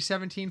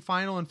 33-17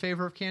 final in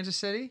favor of Kansas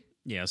City?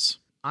 Yes.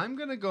 I'm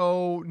going to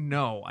go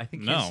no. I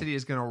think Kansas City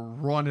is going to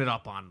run it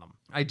up on them.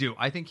 I do.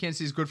 I think Kansas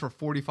City is good for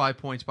 45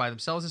 points by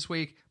themselves this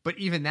week. But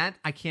even that,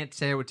 I can't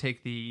say I would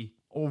take the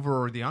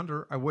over or the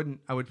under. I wouldn't.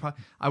 I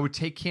would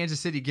take Kansas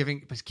City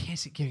giving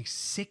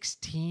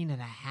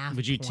 16.5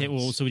 Would you take?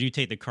 Well, so would you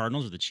take the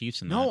Cardinals or the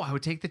Chiefs in that? No, I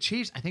would take the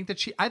Chiefs. I think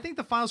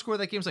the final score of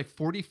that game is like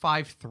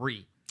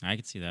 45-3. I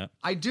could see that.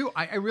 I do.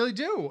 I really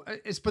do.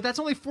 But that's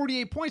only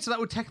 48 points, so that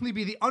would technically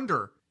be the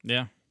under.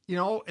 Yeah. You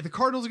know, the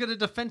Cardinals get a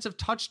defensive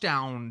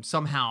touchdown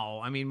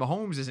somehow. I mean,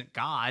 Mahomes isn't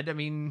God. I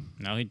mean,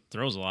 No, he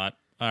throws a lot.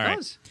 All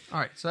right. All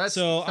right.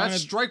 So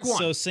that's strike one.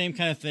 So same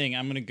kind of thing.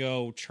 I'm going to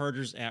go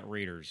Chargers at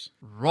Raiders.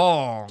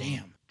 Wrong.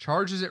 Damn.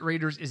 Chargers at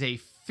Raiders is a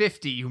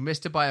 50. You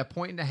missed it by a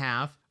point and a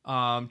half.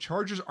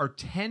 Chargers are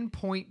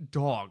 10-point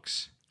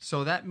dogs.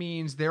 So that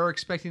means they're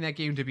expecting that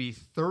game to be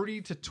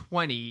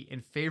 30-20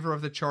 in favor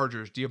of the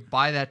Chargers. Do you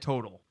buy that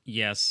total?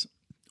 Yes.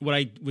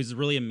 What was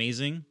really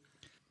amazing,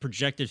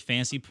 projected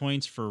fantasy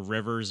points for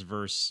Rivers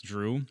versus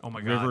Drew. Oh,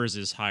 my God. Rivers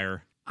is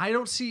higher. I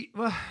don't see...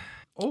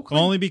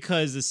 Oakland? Only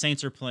because the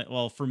Saints are playing...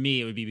 Well, for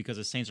me, it would be because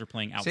the Saints are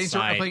playing outside Saints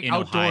are playing in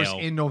outdoors Ohio.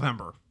 in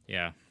November.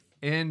 Yeah.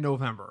 In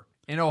November.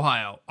 In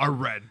Ohio, a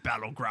red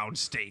battleground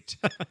state.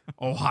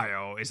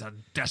 Ohio is a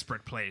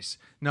desperate place.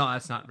 No,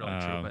 that's not really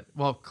true. But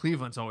well,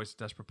 Cleveland's always a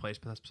desperate place,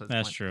 but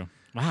that's true.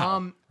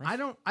 Wow. I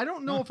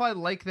don't know if I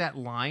like that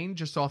line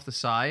just off the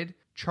side.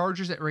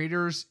 Chargers at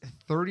Raiders,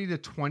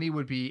 30-20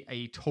 would be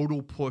a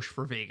total push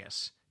for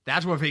Vegas.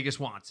 That's what Vegas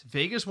wants.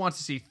 Vegas wants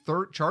to see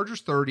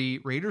Chargers 30,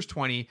 Raiders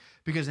 20,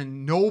 because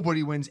then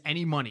nobody wins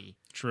any money.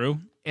 True.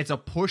 It's a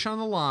push on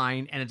the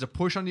line, and it's a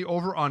push on the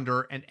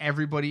over-under, and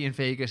everybody in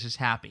Vegas is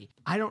happy.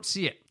 I don't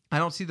see it. I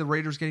don't see the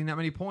Raiders getting that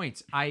many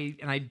points. I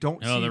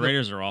don't see... No, the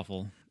Raiders are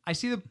awful. I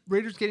see the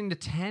Raiders getting to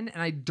 10,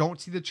 and I don't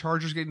see the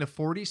Chargers getting to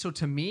 40. So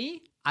to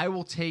me, I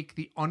will take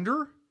the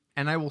under,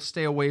 and I will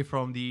stay away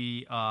from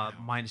the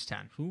minus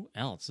 10. Who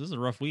else? This is a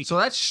rough week. So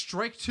that's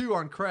strike 2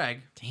 on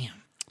Craig.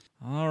 Damn.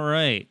 All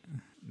right.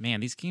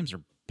 Man, these games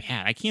are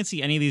bad. I can't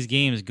see any of these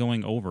games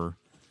going over.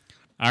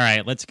 All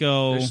right, let's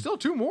go. There's still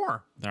 2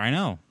 more. I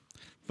know.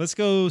 Let's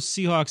go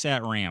Seahawks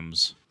at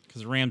Rams,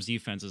 because the Rams'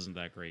 defense isn't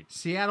that great.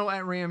 Seattle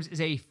at Rams is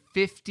a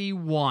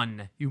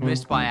 51. You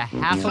missed by a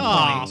half a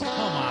Oh, point.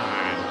 come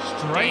on.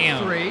 Strike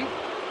Damn. 3.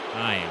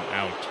 I am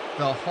out.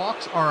 The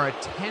Hawks are a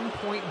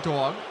 10-point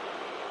dog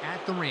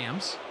at the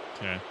Rams.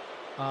 Okay.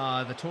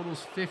 The total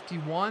is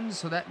 51,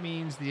 so that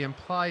means the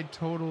implied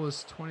total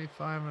is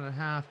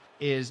 25.5,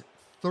 is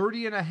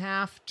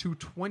 30.5 to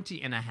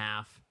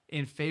 20.5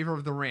 in favor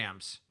of the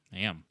Rams.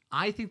 Damn.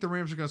 I think the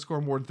Rams are going to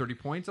score more than 30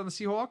 points on the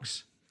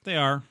Seahawks, They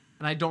are.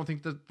 and I don't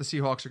think that the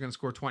Seahawks are going to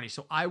score 20.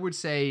 So I would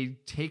say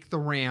take the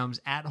Rams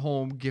at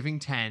home, giving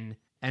 10,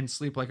 and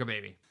sleep like a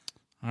baby.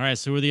 All right,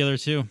 so who are the other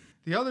two?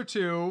 The other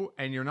two,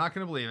 and you're not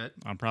going to believe it,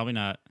 I'm probably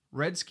not.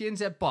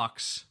 Redskins at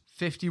Bucks,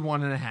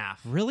 51.5.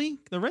 Really?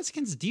 The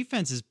Redskins'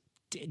 defense is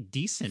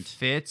decent.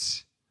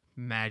 Fitz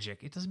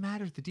magic. It doesn't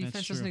matter. The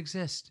defense true. doesn't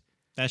exist.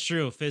 That's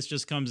true. Fitz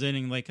just comes in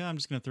and I'm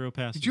just going to throw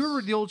passes. Did you ever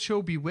read the old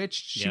show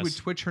Bewitched? She Yes. would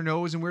twitch her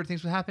nose and weird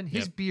things would happen.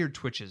 His Yep. beard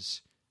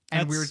twitches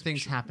and That's weird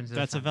things happen to the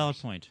That's a valid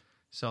defenders. point.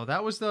 So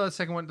that was the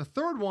second one. The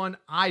third one,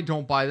 I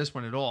don't buy this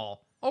one at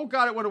all. Oh,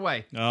 God, it went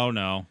away. Oh,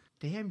 no.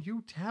 Damn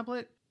you,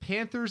 tablet.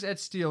 Panthers at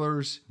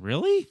Steelers,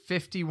 Really?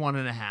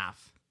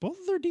 51.5. Both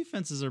of their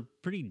defenses are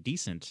pretty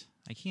decent.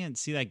 I can't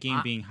see that game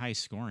being high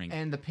scoring.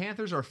 And the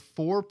Panthers are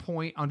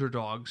 4-point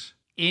underdogs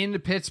in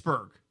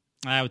Pittsburgh.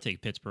 I would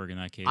take Pittsburgh in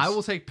that case. I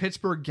will take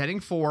Pittsburgh getting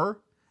 4,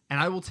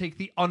 and I will take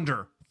the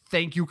under.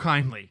 Thank you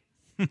kindly.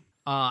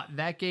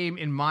 That game,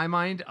 in my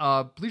mind,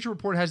 Bleacher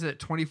Report has it at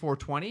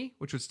 24-20,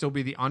 which would still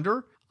be the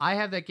under. I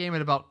have that game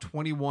at about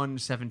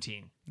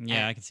 21-17.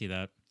 Yeah, I can see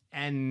that.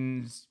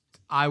 And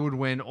I would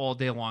win all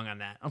day long on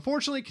that.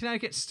 Unfortunately,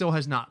 Connecticut still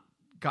has not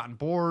gotten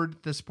bored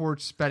the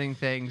sports betting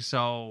thing,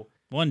 so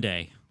One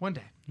day. one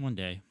day. One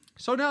day.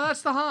 So now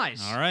that's the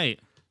highs. All right.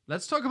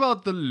 Let's talk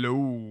about the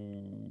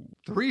low.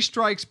 3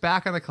 strikes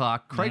back on the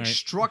clock. Craig All right.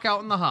 struck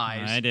out in the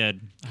highs. I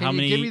did. Can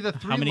you give me the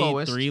 3 how many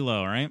lowest? 3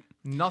 low, right?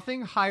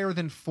 Nothing higher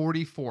than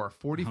 44.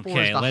 44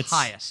 Okay, is the let's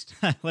highest.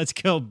 let's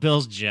go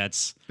Bills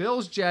Jets.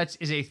 Bills Jets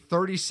is a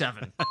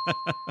 37.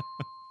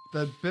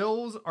 The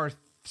Bills are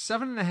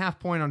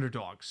 7.5-point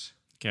underdogs.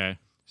 Okay.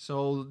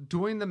 So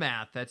doing the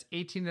math, that's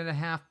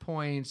 18.5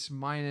 points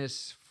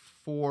minus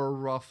 4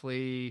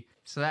 roughly.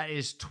 So that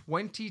is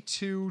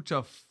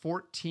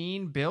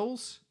 22-14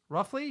 Bills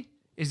roughly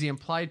is the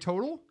implied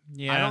total.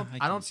 Yeah,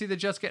 I don't see the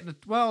Jets getting to,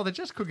 well, the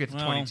Jets could get to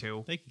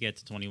 22. They could get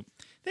to 20.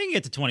 They can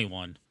get to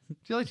 21. Do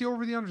you like the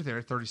over or the under there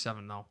at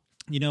 37 though?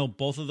 You know,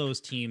 both of those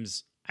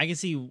teams, I can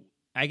see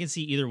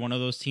either one of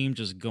those teams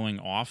just going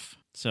off.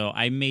 So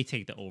I may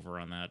take the over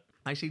on that.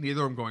 I see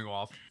neither of them going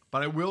off,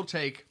 but I will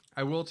take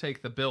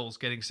the Bills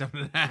getting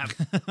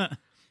 7.5.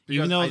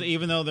 even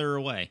though they're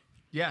away.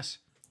 Yes.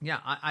 Yeah,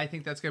 I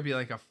think that's going to be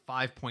like a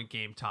 5-point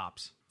game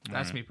tops.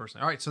 That's me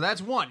personally. All right, so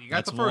that's one. You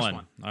got the first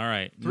one. All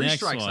right. 3 Next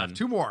strikes one. left.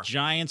 2 more.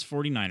 Giants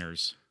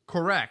 49ers.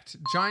 Correct.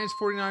 Giants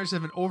 49ers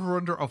have an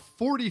over-under of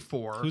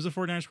 44. Who's the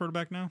 49ers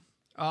quarterback now?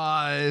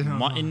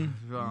 Mullins.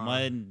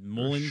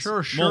 Mullins.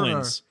 Sure.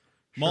 Mullins.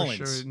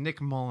 Sure.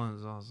 Nick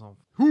Mullins also.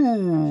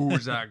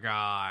 Who's that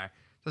guy?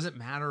 Does it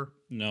matter?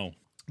 No.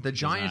 The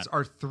Giants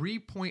are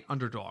 3-point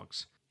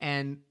underdogs.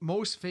 And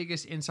most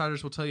Vegas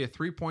insiders will tell you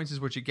 3 points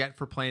is what you get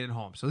for playing at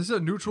home. So this is a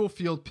neutral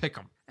field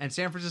pick'em. And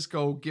San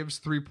Francisco gives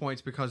 3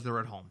 points because they're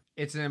at home.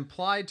 It's an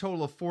implied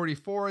total of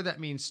 44. That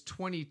means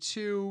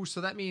 22. So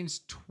that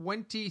means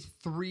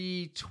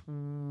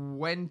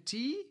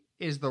 23-20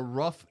 is the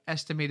rough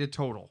estimated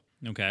total.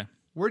 Okay.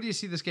 Where do you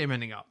see this game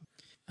ending up?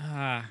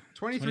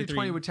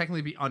 23-20 would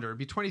technically be under. It'd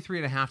be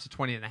 23.5 to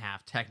 20.5,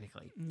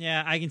 technically.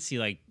 Yeah, I can see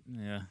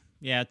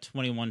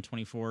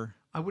 21-24.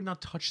 I would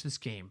not touch this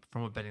game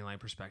from a betting line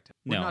perspective.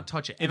 No. Would not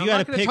touch it. If And you I'm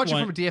had not to going to pick touch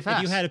one, it from a DFS.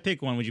 if you had to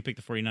pick one, would you pick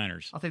the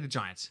 49ers? I'll take the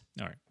Giants.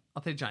 All right.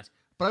 I'll take the Giants.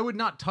 But I would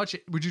not touch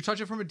it. Would you touch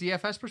it from a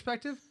DFS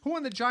perspective? Who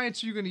on the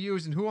Giants are you going to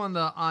use, and who on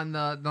the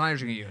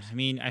Niners are you going to use? I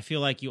mean, I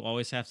feel like you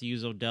always have to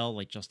use Odell,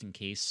 just in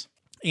case.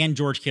 And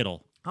George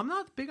Kittle. I'm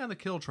not big on the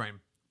Kittle train.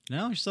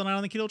 No, you're still not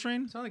on the Kittle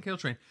train? It's not on the Kittle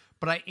train.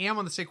 But I am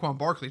on the Saquon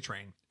Barkley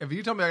train. If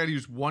you tell me I got to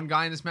use one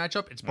guy in this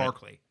matchup, it's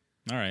Barkley.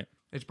 All right.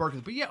 It's Barkley.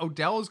 But yeah,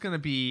 Odell is going to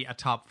be a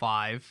top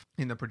 5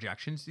 in the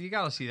projections. You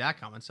got to see that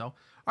coming. So, all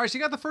right, so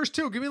you got the first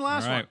 2. Give me the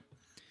last one.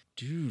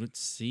 Dude, let's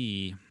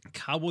see.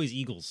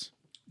 Cowboys-Eagles.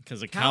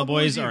 Because the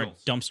Cowboys are a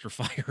dumpster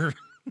fire.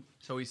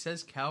 So he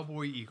says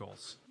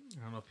Cowboy-Eagles.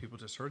 I don't know if people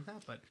just heard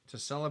that, but to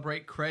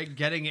celebrate Craig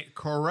getting it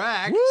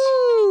correct.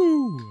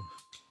 Woo!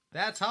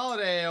 That's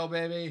Holiday Ale,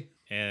 baby.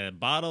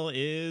 Bottle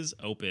is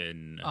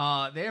open.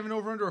 They have an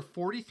over-under of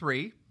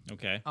 43.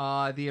 Okay.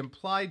 The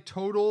implied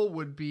total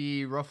would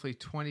be roughly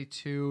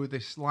 22.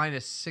 This line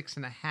is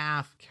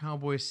 6.5.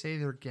 Cowboys say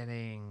they're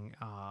getting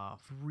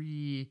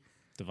 3...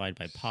 Divide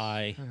by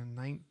pi.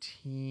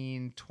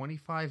 19,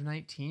 25,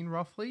 19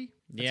 roughly.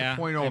 That's yeah. A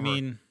point over. I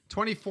mean,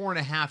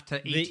 24.5 to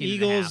 18. The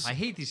Eagles. I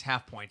hate these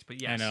half points,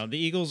 but yes. I know. The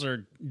Eagles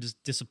are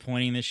just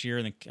disappointing this year,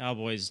 and the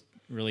Cowboys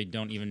really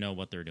don't even know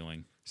what they're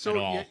doing. So at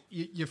all.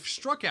 You've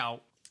struck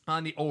out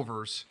on the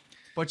overs,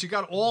 but you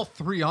got all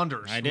 3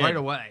 unders right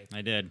away.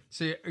 I did.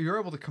 So you're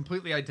able to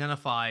completely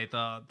identify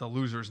the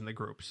losers in the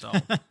group. So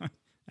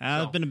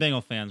I've been a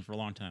Bengal fan for a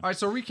long time. All right,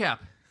 so recap.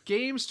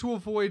 Games to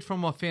avoid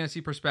from a fantasy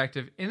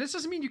perspective. And this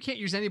doesn't mean you can't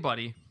use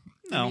anybody.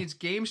 No. It means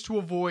games to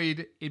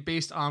avoid it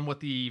based on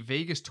what the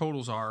Vegas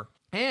totals are.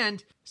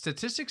 And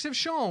statistics have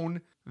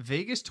shown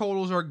Vegas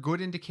totals are a good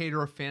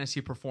indicator of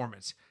fantasy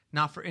performance.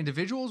 Not for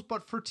individuals,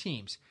 but for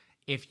teams.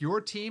 If your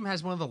team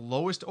has one of the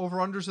lowest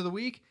over-unders of the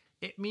week,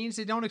 it means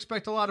they don't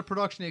expect a lot of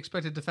production. They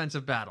expect a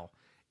defensive battle.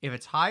 If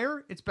it's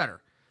higher, it's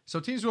better. So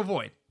teams to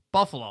avoid: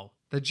 Buffalo,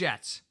 the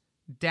Jets,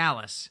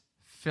 Dallas,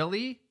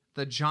 Philly,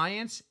 the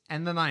Giants,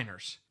 and the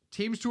Niners.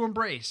 Teams to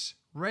embrace: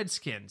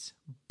 Redskins,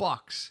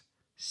 Bucks,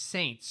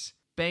 Saints,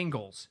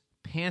 Bengals,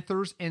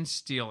 Panthers, and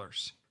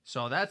Steelers.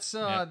 So that's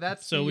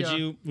So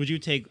would you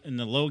take in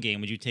the low game?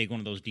 Would you take one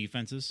of those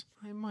defenses?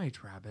 I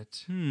might,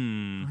 Rabbit.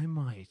 I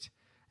might,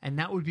 and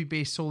that would be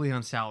based solely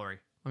on salary.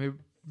 Let me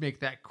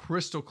make that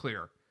crystal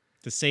clear.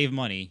 To save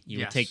money, you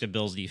would take the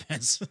Bills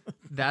defense.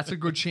 That's a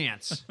good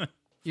chance.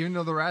 Even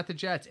though they're at the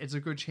Jets, it's a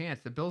good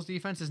chance. The Bills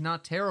defense is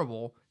not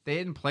terrible. They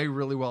didn't play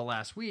really well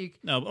last week.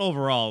 No, but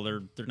overall,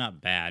 they're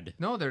not bad.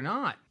 No, they're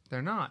not.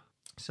 They're not.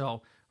 So,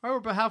 all right, we're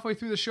about halfway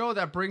through the show.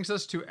 That brings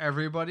us to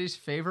everybody's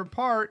favorite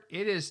part.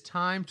 It is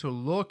time to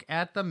look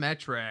at the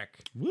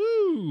metric.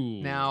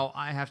 Woo! Now,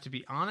 I have to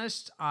be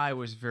honest. I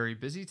was very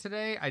busy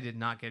today. I did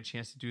not get a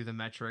chance to do the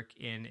metric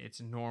in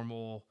its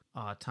normal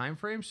time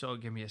frame. So,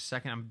 give me a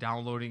second. I'm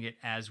downloading it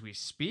as we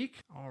speak.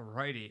 All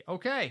righty.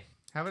 Okay.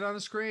 Have it on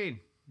the screen.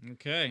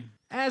 Okay.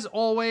 As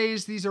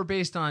always, these are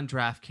based on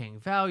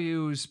DraftKings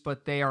values,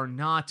 but we are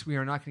not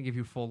going to give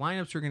you full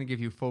lineups. We're going to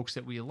give you folks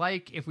that we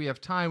like. If we have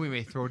time, we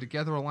may throw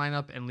together a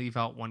lineup and leave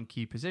out one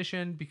key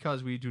position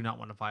because we do not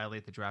want to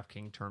violate the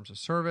DraftKings terms of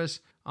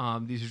service.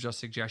 These are just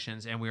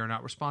suggestions, and we are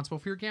not responsible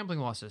for your gambling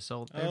losses.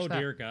 So there's that.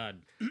 Dear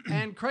God.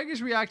 And Craig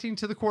is reacting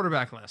to the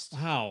quarterback list.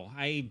 Wow.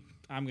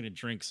 I'm going to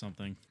drink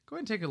something. Go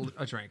ahead and take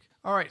a drink.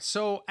 All right.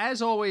 So,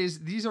 as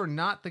always, these are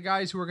not the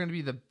guys who are going to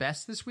be the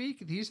best this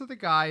week. These are the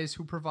guys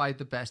who provide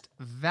the best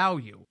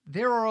value.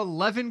 There are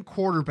 11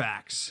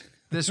 quarterbacks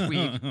this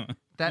week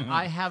that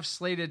I have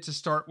slated to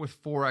start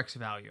with 4x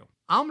value.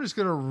 I'm just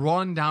going to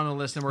run down the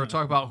list and we're going to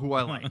talk about who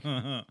I like.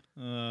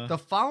 The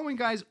following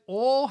guys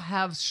all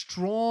have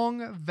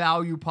strong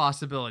value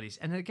possibilities.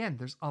 And again,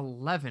 there's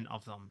 11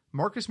 of them.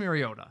 Marcus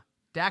Mariota,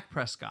 Dak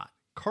Prescott,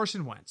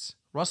 Carson Wentz,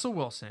 Russell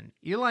Wilson,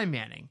 Eli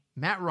Manning,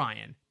 Matt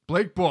Ryan,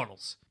 Blake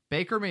Bortles,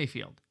 Baker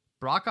Mayfield,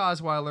 Brock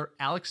Osweiler,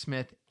 Alex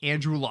Smith,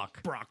 Andrew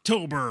Luck.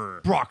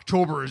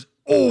 Brocktober is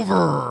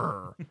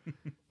over.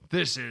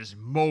 This is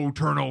Mo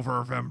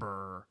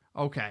Turnover-vember.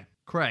 Okay,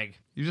 Craig,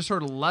 you just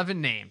heard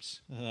 11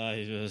 names.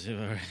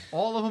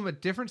 All of them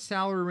at different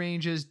salary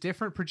ranges,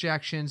 different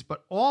projections,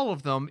 but all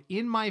of them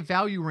in my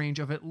value range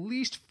of at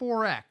least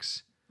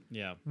 4x.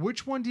 Yeah.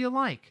 Which one do you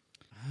like?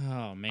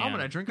 Oh, man. I'm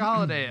going to drink a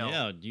holiday ale.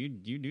 Yeah,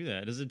 you do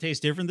that. Does it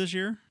taste different this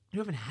year? You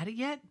haven't had it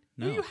yet?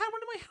 No. You had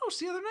one in my house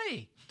the other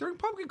day. During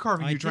pumpkin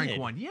carving, you drank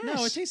one. Yes.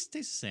 No, it tastes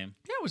the same.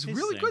 Yeah, it was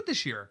really good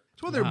this year.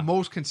 It's one of their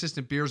most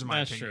consistent beers, in my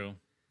opinion. That's true.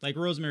 Like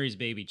Rosemary's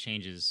Baby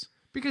changes.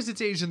 Because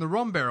it's aged in the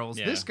rum barrels.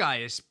 Yeah. This guy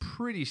is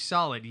pretty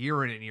solid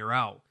year in and year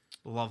out.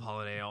 Love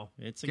holiday ale.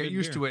 Get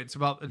used to it. It's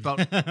about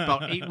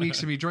 8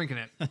 weeks of me drinking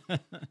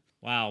it.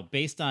 Wow,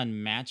 based on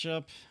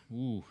matchup,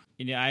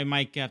 I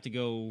might have to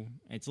go.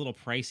 It's a little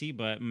pricey,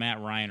 but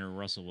Matt Ryan or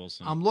Russell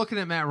Wilson. I'm looking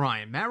at Matt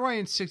Ryan. Matt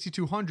Ryan's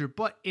 6,200,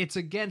 but it's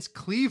against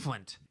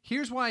Cleveland.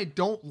 Here's why I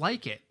don't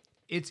like it.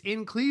 It's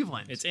in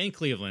Cleveland. It's in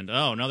Cleveland.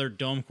 Oh, another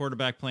dome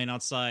quarterback playing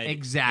outside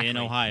in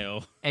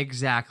Ohio.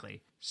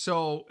 Exactly.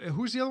 So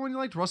who's the other one you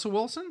liked? Russell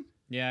Wilson?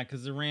 Yeah,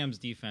 because the Rams'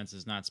 defense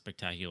is not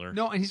spectacular.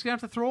 No, and he's going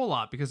to have to throw a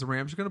lot because the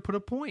Rams are going to put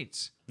up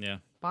points. Yeah.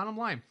 Bottom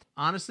line.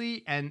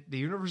 Honestly, and the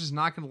universe is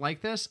not going to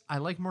like this, I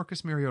like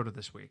Marcus Mariota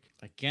this week.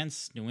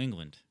 Against New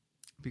England.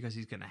 Because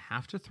he's going to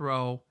have to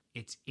throw.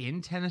 It's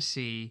in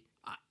Tennessee.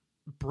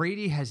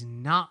 Brady has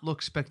not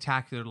looked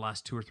spectacular the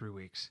last 2 or 3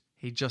 weeks.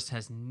 He just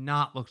has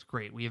not looked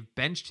great. We have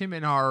benched him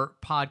in our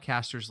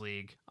podcasters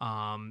league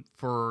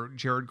for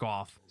Jared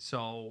Goff.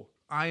 So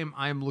I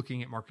am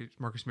looking at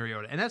Marcus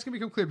Mariota. And that's going to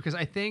become clear because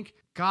I think,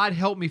 God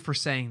help me for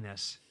saying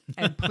this.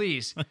 And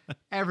please,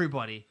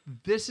 everybody,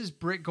 this is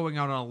Britt going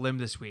out on a limb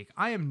this week.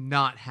 I am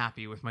not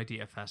happy with my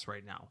DFS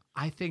right now.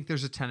 I think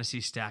there's a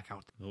Tennessee stack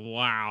out there.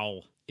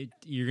 Wow.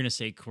 You're going to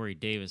say Corey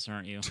Davis,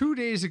 aren't you? 2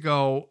 days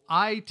ago,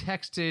 I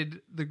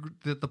texted the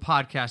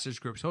podcasters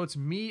group. So it's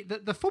me,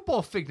 the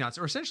football fig nuts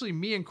are essentially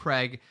me and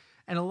Craig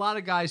and a lot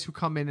of guys who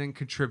come in and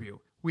contribute.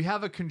 We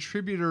have a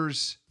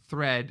contributors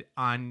thread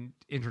on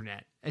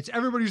internet. It's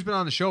everybody who's been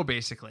on the show,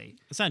 basically.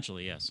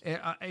 Essentially, yes.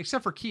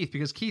 Except for Keith,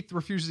 because Keith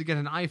refuses to get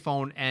an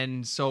iPhone,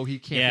 and so he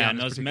can't. Yeah, and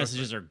those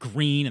messages are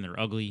green and they're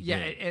ugly. Yeah,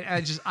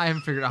 I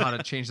haven't figured out how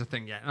to change the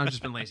thing yet, and I've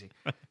just been lazy.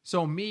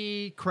 So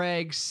me,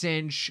 Craig,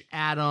 Cinch,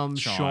 Adam,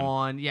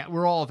 Sean, yeah,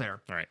 we're all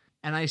there. All right.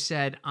 And I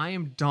said, I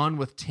am done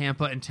with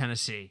Tampa and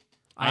Tennessee.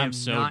 I am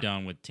so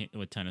done with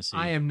Tennessee.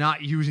 I am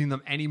not using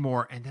them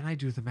anymore. And then I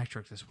do the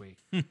metric this week,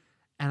 and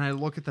I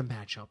look at the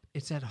matchup.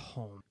 It's at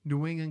home.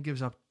 New England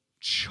gives up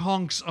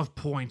chunks of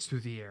points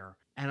through the air.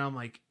 And I'm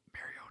like,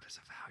 Mariota's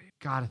a value.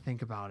 Got to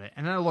think about it.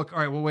 And then I look, all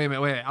right, well, wait a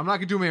minute. I'm not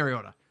going to do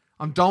Mariota.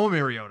 I'm done with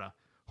Mariota.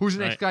 Who's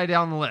the next guy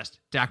down the list?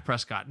 Dak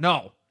Prescott.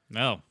 No.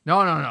 Who's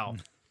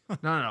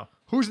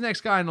the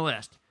next guy on the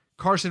list?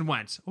 Carson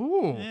Wentz.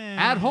 Ooh.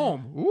 At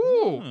home.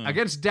 Ooh.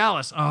 Against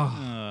Dallas.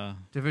 Oh.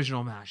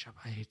 Divisional matchup.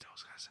 I hate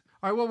those guys.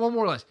 All right, well, one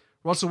more list.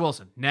 Russell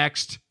Wilson.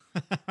 Next.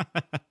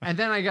 And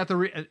then I got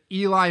the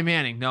Eli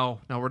Manning.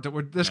 No,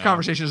 this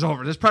conversation is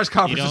over. This press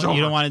conference is over.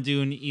 You don't want to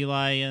do an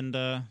Eli and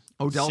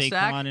Odell Saquon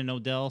stack? and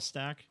Odell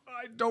stack?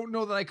 I don't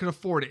know that I could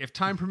afford it. If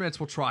time permits,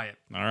 we'll try it.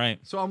 All right.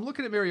 So I'm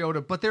looking at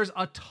Mariota, but there's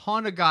a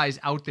ton of guys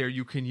out there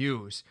you can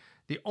use.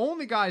 The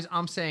only guys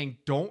I'm saying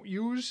don't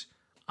use,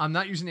 I'm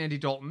not using Andy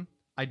Dalton.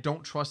 I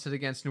don't trust it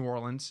against New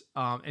Orleans,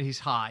 and he's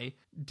high.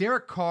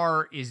 Derek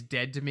Carr is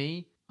dead to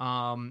me.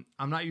 I'm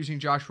not using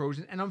Josh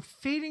Rosen, and I'm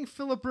fading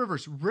Phillip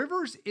Rivers.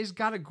 Rivers is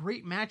got a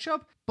great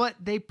matchup, but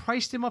they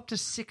priced him up to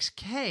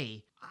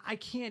 $6K. I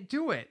can't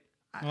do it.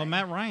 Well,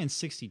 Matt Ryan's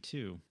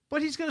 62.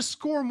 But he's going to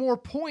score more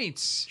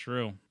points.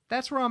 True.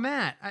 That's where I'm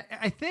at.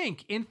 I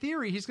think, in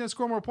theory, he's going to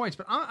score more points,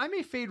 but I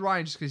may fade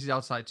Ryan just because he's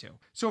outside too.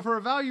 So for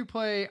a value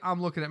play, I'm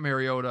looking at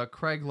Mariota.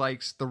 Craig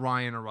likes the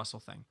Ryan or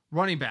Russell thing.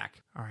 Running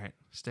back. All right,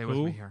 stay with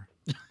me here.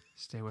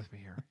 Stay with me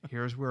here.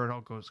 Here's where it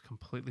all goes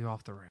completely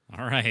off the rails.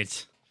 All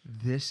right.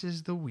 This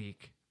is the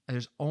week.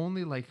 There's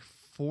only like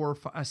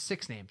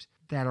 6 names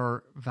that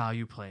are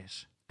value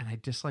plays, and I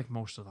dislike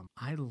most of them.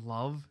 I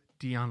love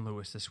Deion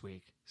Lewis this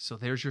week. So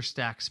there's your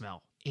stack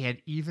smell.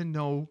 And even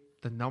though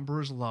the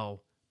number is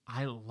low,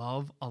 I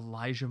love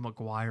Elijah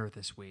McGuire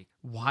this week.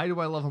 Why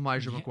do I love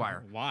Elijah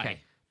McGuire? Why? Okay,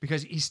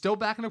 because he's still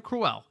backing up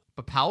Crowell,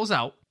 but Powell's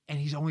out, and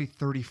he's only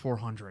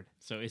 3,400.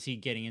 So is he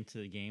getting into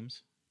the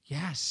games?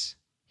 Yes,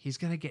 he's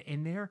gonna get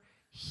in there.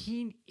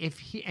 He's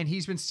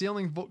been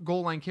stealing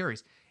goal line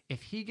carries.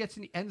 If he gets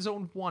in the end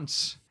zone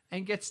once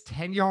and gets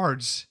 10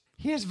 yards,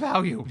 he has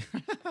value.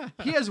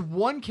 He has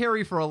 1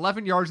 carry for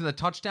 11 yards in the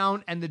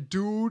touchdown, and the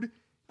dude.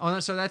 Oh,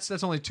 so that's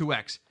only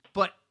 2x,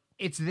 but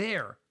it's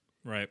there.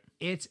 Right.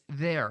 It's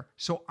there.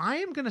 So I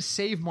am going to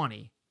save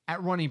money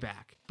at running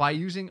back by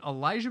using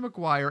Elijah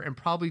McGuire and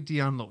probably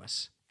Deion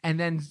Lewis, and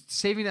then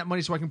saving that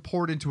money so I can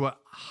pour it into a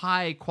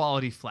high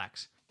quality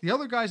flex. The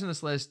other guys on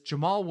this list,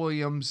 Jamal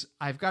Williams,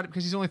 I've got it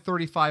because he's only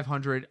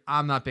 3,500.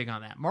 I'm not big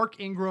on that. Mark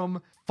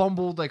Ingram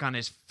fumbled like on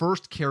his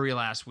first carry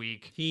last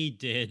week. He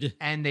did.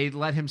 And they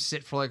let him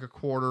sit for like a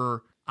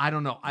quarter. I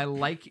don't know. I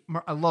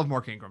love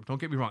Mark Ingram. Don't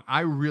get me wrong.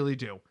 I really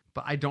do.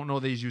 But I don't know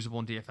that he's usable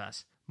in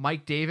DFS.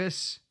 Mike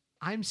Davis,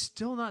 I'm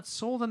still not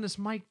sold on this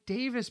Mike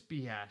Davis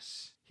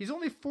BS. He's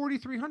only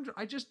 4,300.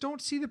 I just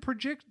don't see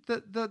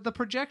the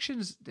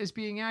projections as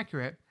being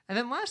accurate. And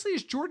then lastly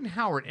is Jordan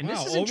Howard. And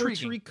this is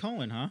intriguing. Over Tariq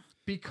Cohen, huh?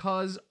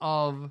 Because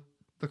of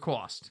the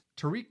cost.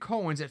 Tariq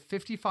Cohen's at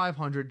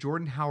 5,500.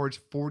 Jordan Howard's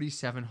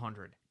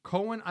 4,700.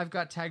 Cohen, I've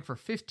got tagged for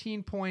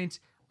 15 points.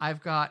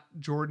 I've got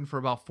Jordan for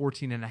about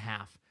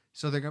 14.5.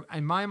 So they're,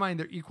 in my mind,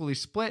 they're equally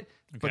split.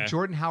 Okay. But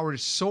Jordan Howard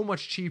is so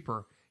much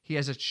cheaper. He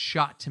has a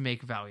shot to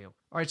make value.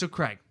 All right, so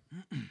Craig,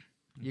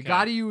 you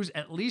got to use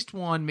at least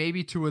 1,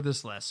 maybe 2 of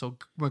this list. So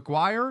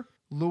McGuire,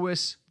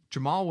 Lewis,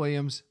 Jamal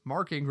Williams,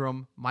 Mark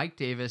Ingram, Mike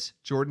Davis,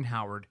 Jordan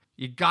Howard.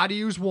 You got to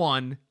use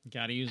 1.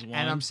 Got to use 1.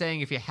 And I'm saying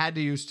if you had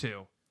to use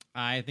 2.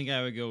 I think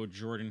I would go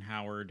Jordan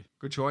Howard.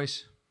 Good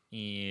choice.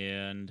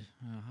 And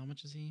how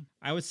much is he?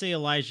 I would say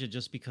Elijah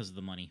just because of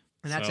the money.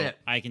 And that's So it.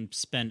 I can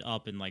spend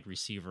up in like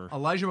receiver.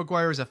 Elijah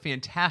McGuire is a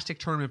fantastic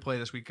tournament play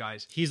this week,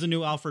 guys. He's the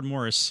new Alfred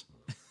Morris.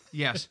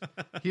 Yes.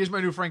 He is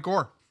my new Frank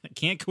Gore. I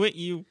can't quit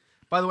you.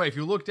 By the way, if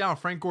you look down,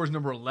 Frank Gore is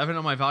number 11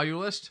 on my value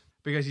list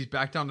because he's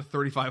back down to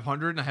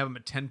 3,500 and I have him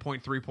at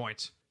 10.3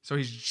 points. So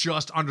he's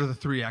just under the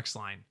 3X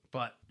line,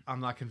 but I'm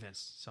not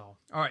convinced. So,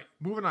 all right,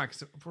 moving on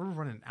because we're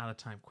running out of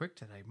time quick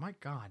today. My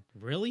God.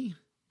 Really?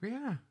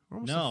 Yeah.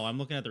 No, I'm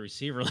looking at the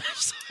receiver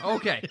list.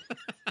 Okay.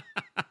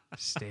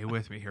 Stay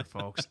with me here,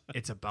 folks.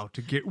 It's about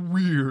to get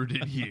weird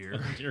in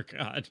here. Oh, dear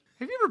God.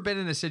 Have you ever been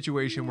in a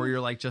situation where you're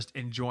like just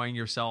enjoying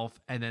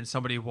yourself and then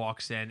somebody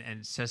walks in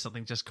and says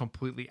something just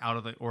completely out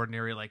of the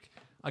ordinary? Like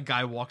a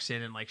guy walks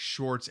in like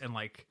shorts and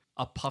like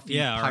a puffy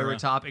pirate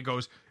top and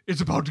goes, "It's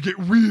about to get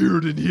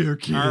weird in here,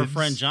 kids." Our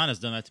friend John has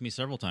done that to me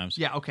several times.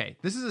 Yeah, okay.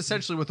 This is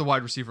essentially what the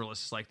wide receiver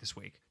list is like this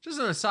week. Just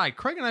an aside,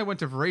 Craig and I went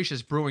to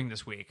Voracious Brewing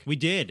this week. We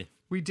did.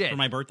 We did. For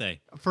my birthday.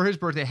 For his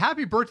birthday.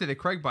 Happy birthday to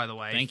Craig, by the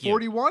way. Thank you.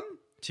 41?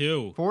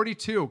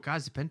 42.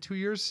 Guys, it's been 2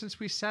 years since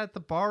we sat at the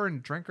bar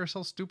and drank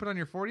ourselves stupid on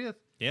your 40th.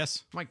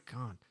 Yes. My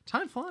God.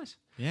 Time flies.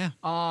 Yeah.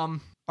 All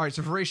right,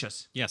 so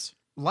Voracious. Yes.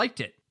 Liked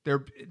it.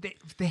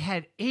 They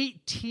had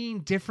 18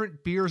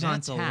 different beers on tap.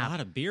 That's a lot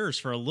of beers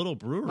for a little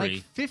brewery.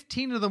 Like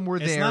 15 of them were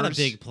theirs. It's not a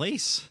big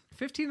place.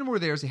 15 of them were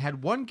theirs. They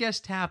had one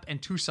guest tap and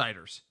 2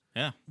 ciders.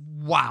 Yeah.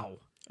 Wow.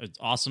 It's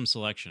awesome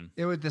selection.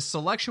 The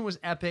selection was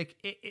epic.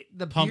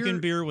 The pumpkin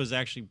beer was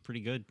actually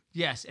pretty good.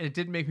 Yes, and it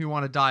didn't make me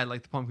want to die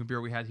like the pumpkin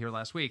beer we had here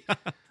last week.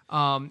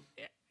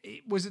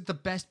 Was it the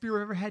best beer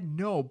I've ever had?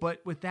 No, but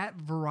with that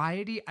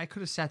variety, I could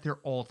have sat there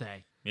all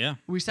day. Yeah.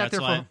 We sat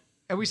there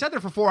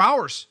for 4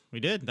 hours. We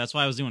did. That's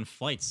why I was doing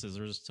flights, because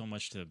there was so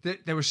much to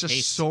There was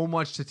just so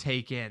much to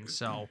take in.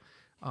 So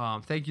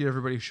thank you to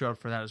everybody who showed up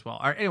for that as well.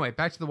 All right, anyway,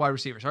 back to the wide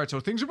receivers. All right, so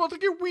things are about to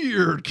get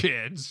weird,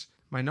 kids.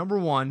 My number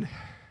one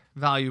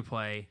value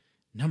play.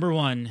 Number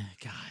one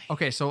guy.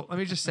 Okay, so let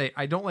me just say,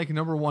 I don't like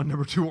number 1,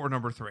 number 2, or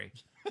number 3.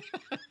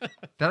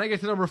 Then I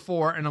get to number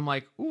 4, and I'm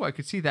like, ooh, I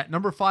could see that.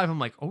 Number 5, I'm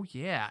like, oh,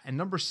 yeah. And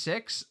number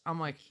 6, I'm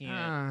like,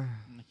 I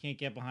can't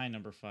get behind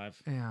number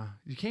 5. Yeah.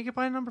 You can't get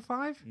behind number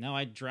 5? No,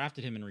 I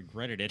drafted him and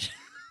regretted it.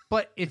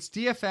 But it's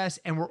DFS,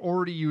 and we're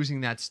already using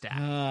that stack.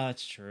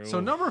 That's true. So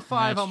number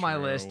 5 on my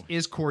list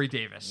is Corey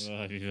Davis.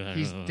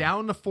 He's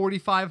down to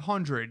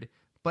 4,500.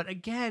 But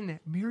again,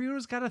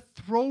 Mariota's got to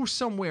throw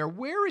somewhere.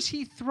 Where is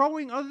he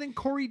throwing other than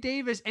Corey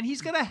Davis? And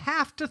he's going to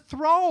have to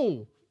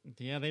throw.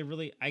 Yeah,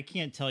 I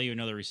can't tell you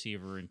another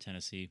receiver in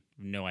Tennessee.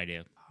 No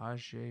idea.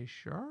 Tajay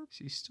Sharp? Is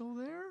he still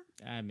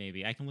there?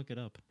 Maybe. I can look it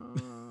up. I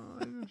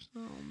don't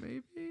know.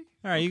 Maybe.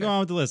 All right, you go on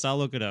with the list. I'll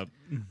look it up.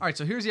 All right,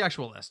 so here's the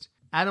actual list.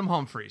 Adam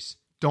Humphries.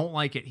 Don't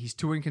like it. He's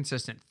too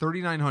inconsistent.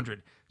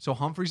 3,900. So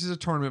Humphries is a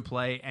tournament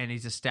play, and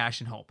he's a stash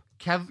and hope.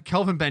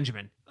 Kelvin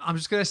Benjamin. I'm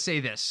just going to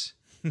say this.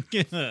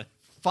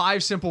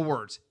 5 simple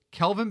words.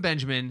 Kelvin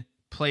Benjamin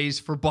plays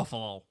for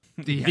Buffalo.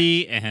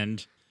 The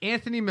end.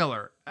 Anthony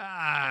Miller.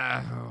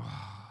 I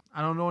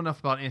don't know enough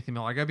about Anthony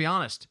Miller. I got to be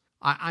honest.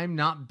 I'm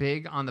not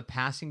big on the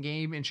passing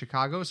game in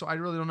Chicago, so I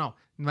really don't know.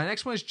 My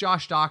next one is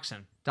Josh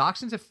Doxson.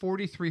 Doxson's at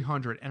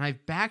 4,300, and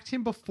I've backed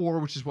him before,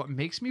 which is what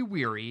makes me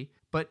weary.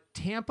 But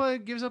Tampa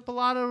gives up a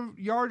lot of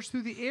yards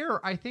through the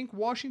air. I think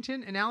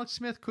Washington and Alex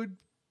Smith could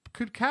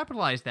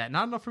capitalize that.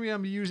 Not enough for me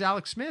to use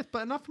Alex Smith,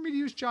 but enough for me to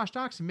use Josh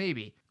Doxson,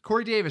 maybe.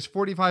 Corey Davis,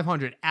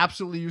 4,500.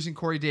 Absolutely using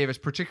Corey Davis,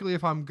 particularly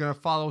if I'm going to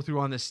follow through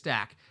on this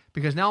stack.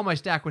 Because now my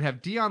stack would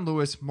have Dion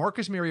Lewis,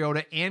 Marcus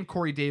Mariota, and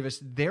Corey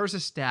Davis. There's a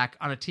stack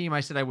on a team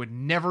I said I would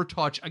never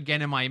touch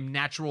again in my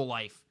natural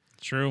life.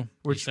 True.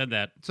 You said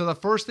that. So the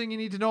first thing you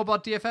need to know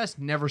about DFS,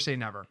 never say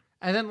never.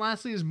 And then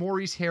lastly is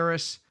Maurice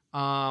Harris.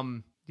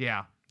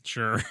 Yeah.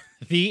 Sure.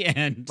 The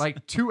end.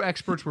 Like 2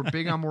 experts were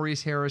big on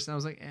Maurice Harris, and I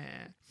was like,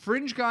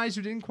 Fringe guys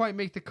who didn't quite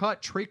make the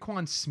cut,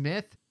 Traquan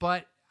Smith,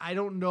 but I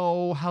don't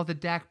know how the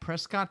Dak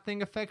Prescott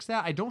thing affects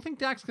that. I don't think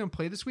Dak's going to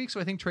play this week, so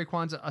I think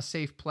Traquan's a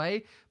safe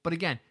play. But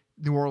again,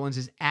 New Orleans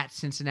is at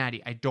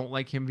Cincinnati. I don't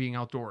like him being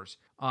outdoors.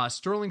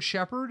 Sterling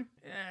Shepard,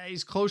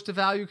 he's close to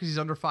value because he's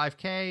under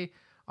 5K.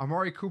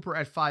 Amari Cooper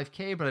at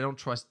 5K, but I don't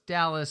trust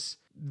Dallas.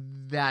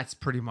 That's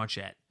pretty much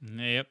it.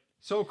 Yep.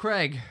 So,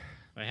 Craig,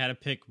 I had to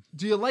pick.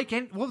 Do you like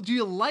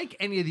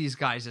any of these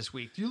guys this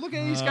week? Do you look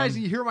at these guys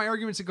and you hear my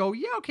arguments and go,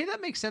 yeah, okay,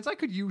 that makes sense. I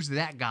could use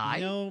that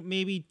guy.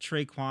 Maybe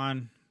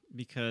Traquan,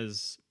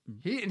 because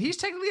he's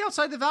technically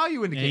outside the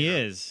value indicator.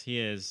 He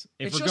is.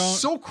 It's just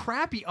so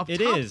crappy up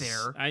top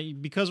there.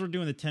 Because we're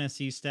doing the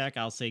Tennessee stack,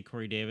 I'll say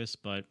Corey Davis,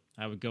 but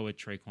I would go with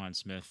Traquan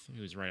Smith,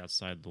 who's right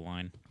outside the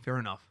line. Fair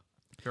enough.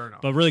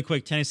 But really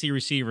quick, Tennessee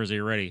receivers, are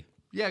you ready?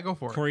 Yeah, go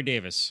for it. Corey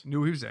Davis.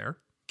 Knew he was there.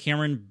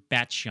 Cameron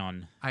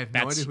Batchion. I have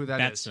no idea who that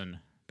is. Batson.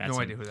 No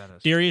idea who that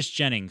is. Darius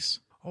Jennings.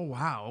 Oh,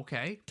 wow.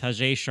 Okay.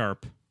 Tajay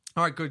Sharp.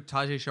 All right, good.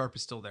 Tajay Sharp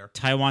is still there.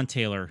 Tywan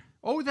Taylor.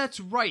 Oh, that's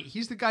right.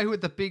 He's the guy who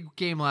had the big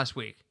game last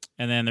week.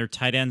 And then their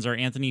tight ends are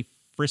Anthony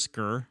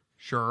Frisker.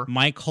 Sure.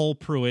 Mike Cole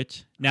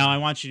Pruitt. Now, I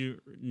want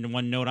you to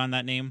one note on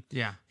that name.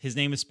 Yeah. His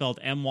name is spelled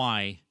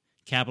M-Y,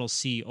 capital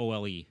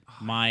C-O-L-E.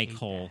 Mike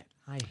Cole.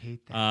 I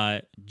hate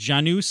that.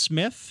 Jonnu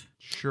Smith.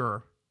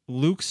 Sure.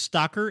 Luke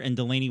Stocker and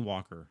Delaney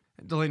Walker.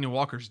 Delaney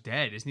Walker's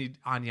dead. Isn't he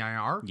on the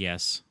IR?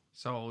 Yes.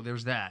 So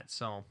there's that.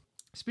 So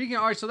speaking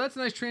of, all right, so that's a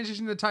nice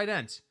transition to the tight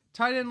ends.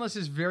 Tight end list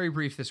is very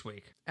brief this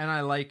week, and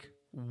I like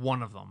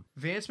one of them.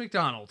 Vance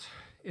McDonald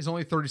is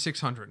only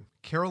 3,600.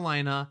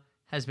 Carolina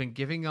has been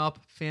giving up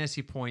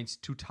fantasy points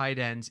to tight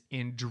ends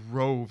in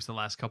droves the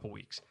last couple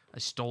weeks. I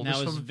stole this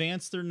Now, is from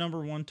Vance their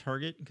number one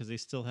target? Because they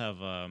still have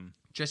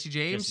Jesse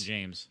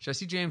James.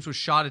 Jesse James was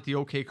shot at the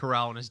OK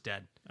Corral and is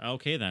dead.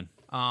 Okay, then.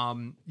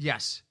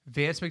 Yes,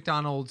 Vance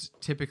McDonald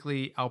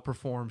typically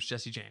outperforms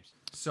Jesse James.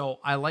 So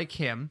I like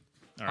him.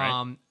 All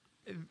right.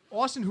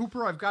 Austin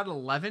Hooper, I've got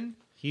 11.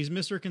 He's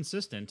Mr.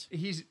 Consistent.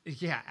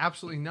 Yeah,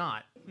 absolutely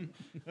not.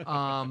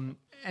 And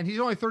he's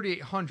only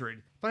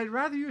 3,800. But I'd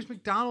rather use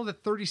McDonald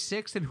at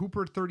 36 than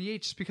Hooper at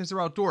 38 just because they're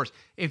outdoors.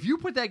 If you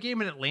put that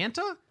game in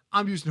Atlanta,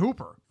 I'm using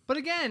Hooper. But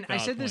again, I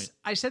said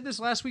this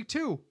last week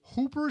too.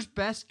 Hooper's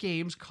best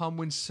games come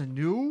when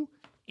Sanu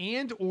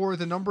and or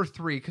the number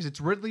 3, because it's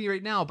Ridley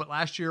right now, but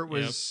last year it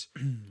was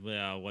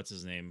well, what's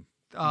his name?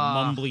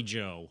 Mumbly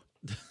Joe.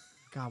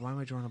 God, why am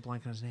I drawing a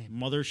blank on his name?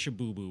 Mother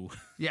Shabubu.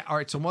 Yeah, all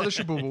right, so Mother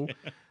Shabubu.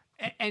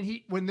 And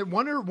when the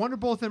one or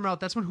both of them are out,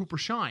 that's when Hooper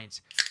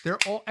shines.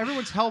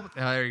 Everyone's healthy.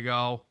 There you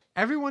go.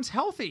 Everyone's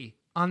healthy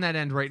on that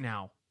end right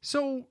now.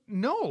 So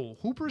no,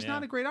 Hooper's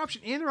not a great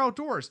option, and they're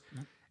outdoors.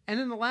 And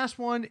then the last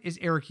one is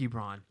Eric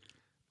Ebron.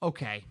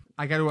 Okay,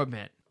 I got to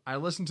admit, I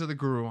listened to the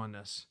Guru on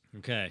this.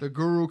 Okay, the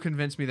Guru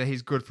convinced me that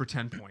he's good for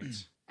 10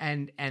 points.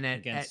 And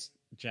against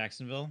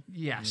Jacksonville,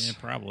 yes, yeah,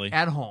 probably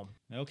at home.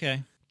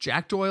 Okay,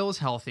 Jack Doyle is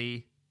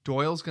healthy.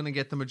 Doyle's going to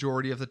get the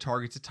majority of the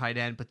targets at tight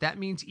end, but that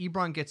means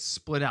Ebron gets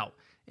split out.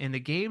 In the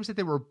games that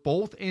they were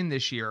both in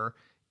this year,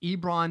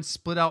 Ebron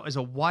split out as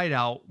a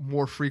wideout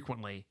more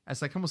frequently,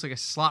 as almost like a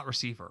slot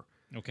receiver.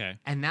 Okay.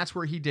 And that's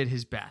where he did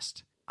his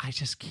best. I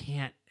just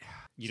can't.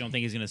 You don't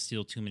think he's going to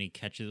steal too many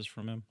catches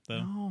from him, though?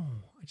 No,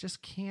 I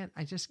just can't.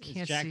 Is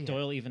Jack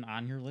Doyle even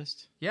on your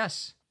list?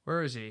 Yes.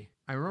 Where is he?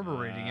 I remember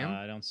rating him.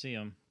 I don't see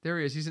him. There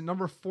he is. He's at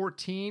number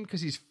 14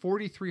 because he's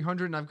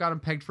 4,300, and I've got him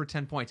pegged for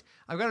 10 points.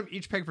 I've got him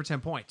each pegged for 10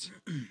 points.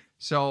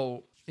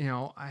 So, if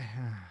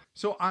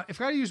I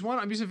got to use one,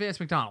 I'm using Vance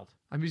McDonald.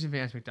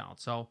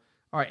 So, all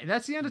right,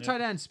 that's the end of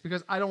tight ends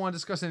because I don't want to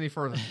discuss any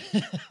further.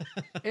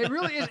 It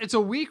really is. It's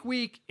a weak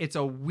week. It's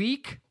a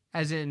week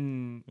as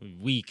in...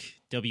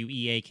 Weak.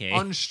 W-E-A-K.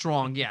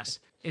 Unstrong, yes.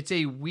 It's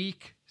a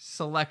weak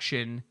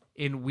selection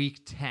in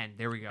week 10.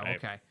 There we go. Right.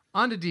 Okay.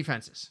 On to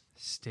defenses.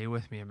 Stay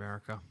with me,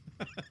 America.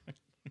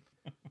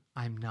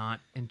 I'm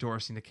not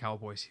endorsing the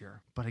Cowboys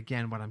here. But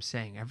again, what I'm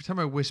saying, every time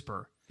I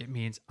whisper, it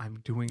means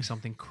I'm doing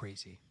something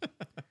crazy.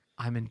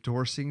 I'm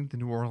endorsing the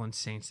New Orleans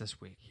Saints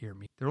this week. Hear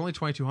me. They're only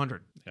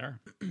 2,200. They are.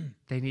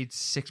 They need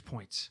 6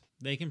 points.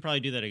 They can probably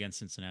do that against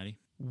Cincinnati.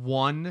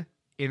 One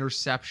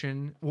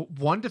interception,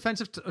 one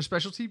defensive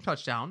special team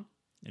touchdown.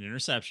 An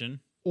interception.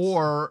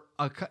 Or,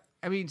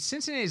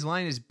 Cincinnati's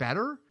line is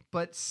better,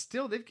 but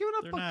still, they've given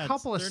up a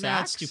couple of sacks. They're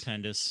not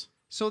stupendous.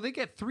 So they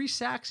get 3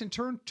 sacks and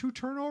 2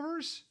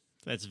 turnovers?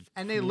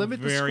 And they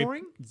limit the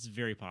scoring? It's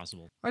very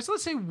possible. All right, so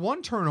let's say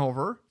 1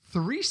 turnover,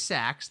 3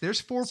 sacks.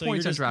 There's 4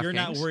 points on DraftKings. You're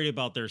not worried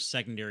about their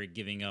secondary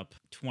giving up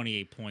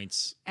 28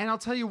 points. And I'll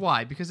tell you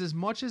why. Because as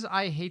much as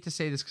I hate to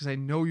say this, because I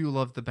know you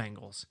love the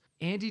Bengals,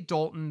 Andy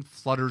Dalton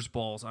flutters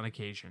balls on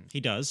occasion. He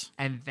does.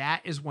 And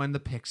that is when the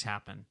picks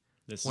happen.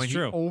 This is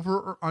true. When he over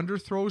or under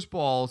throws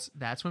balls,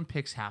 that's when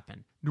picks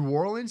happen. New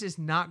Orleans is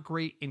not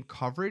great in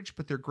coverage,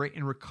 but they're great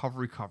in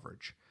recovery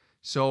coverage.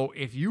 So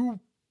if you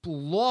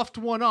loft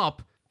one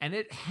up and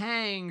it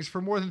hangs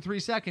for more than 3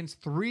 seconds,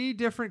 3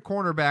 different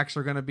cornerbacks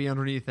are going to be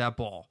underneath that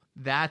ball.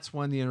 That's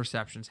when the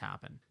interceptions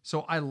happen.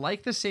 So I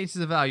like the Saints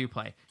as a value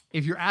play.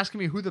 If you're asking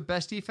me who the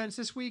best defense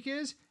this week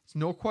is, it's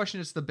no question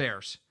it's the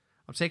Bears.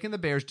 I'm taking the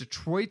Bears.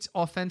 Detroit's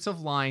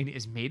offensive line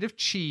is made of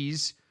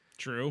cheese.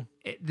 True.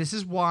 This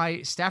is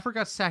why Stafford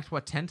got sacked,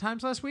 10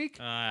 times last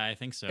week? I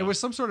think so. It was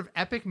some sort of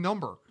epic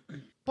number.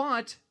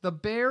 But the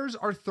Bears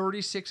are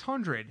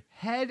 3,600,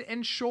 head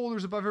and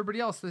shoulders above everybody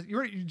else. Do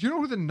you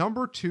know who the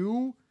number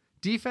 2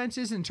 defense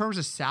is in terms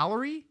of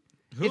salary?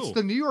 Who? It's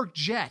the New York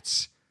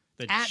Jets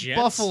at Jets?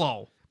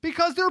 Buffalo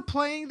because they're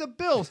playing the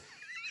Bills.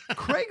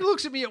 Craig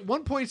looks at me at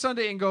one point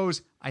Sunday and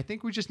goes, I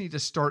think we just need to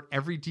start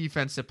every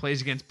defense that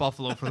plays against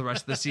Buffalo for the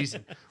rest of the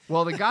season.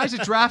 Well, the guys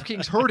at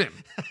DraftKings heard him.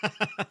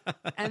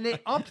 And they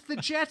upped the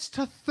Jets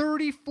to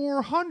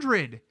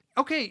 3,400.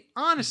 Okay,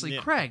 honestly,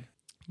 Craig,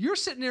 you're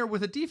sitting there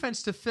with a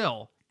defense to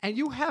fill, and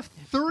you have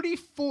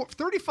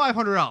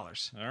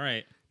 $3,500. All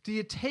right. Do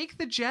you take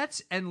the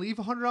Jets and leave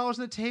 $100 on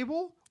the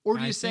table? Or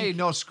do you say,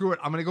 no, screw it,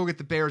 I'm going to go get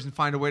the Bears and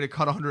find a way to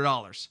cut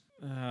 $100?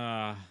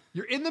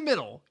 You're in the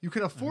middle. You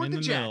can afford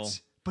the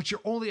Jets. But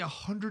you're only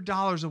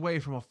 $100 away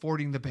from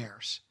affording the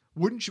Bears.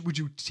 Would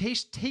you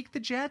take the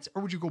Jets,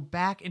 or would you go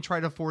back and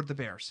try to afford the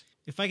Bears?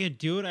 If I could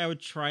do it, I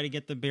would try to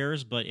get the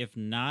Bears, but if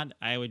not,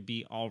 I would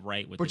be all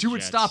right with the Jets. But you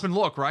would stop and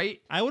look,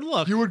 right? I would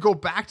look. You would go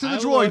back to the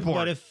drawing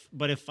board.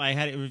 But if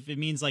it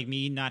means like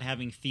me not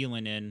having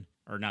Thielen in,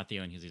 or not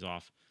Thielen because he's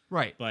off.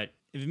 Right. But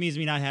if it means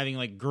me not having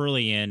like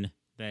Gurley in,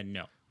 then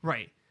no.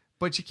 Right.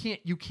 But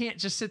you can't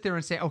just sit there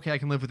and say, okay, I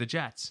can live with the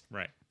Jets.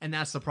 Right. And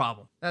that's the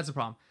problem.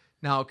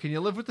 Now, can you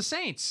live with the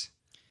Saints?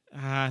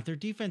 Their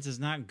defense is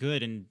not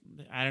good, and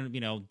I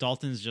don't.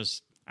 Dalton's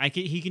just.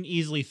 He can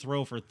easily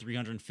throw for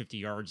 350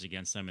 yards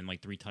against them and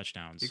like 3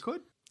 touchdowns. He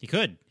could. He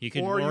could. He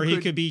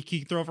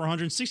could throw for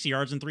 160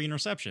 yards and 3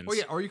 interceptions. Well,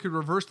 yeah, or you could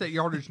reverse that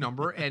yardage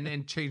number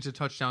and change the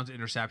touchdowns to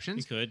interceptions.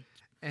 He could.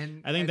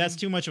 And I think that's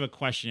too much of a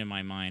question in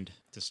my mind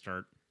to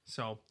start.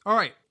 So, all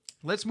right,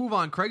 let's move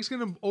on. Craig's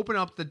going to open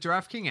up the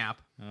DraftKings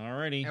app.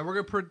 Alrighty. And we're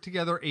going to put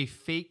together a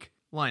fake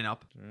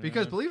lineup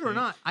because, believe it or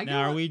not,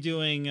 are we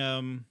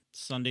doing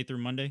Sunday through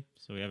Monday?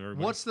 So we have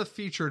everybody. What's the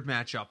featured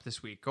matchup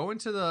this week? Go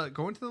into the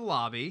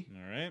lobby.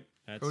 All right.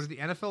 Go to the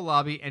NFL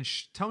lobby and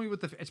tell me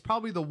it's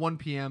probably the 1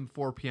 p.m.,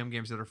 4 p.m.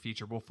 games that are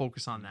featured. We'll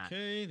focus on that.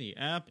 Okay, the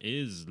app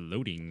is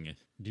loading.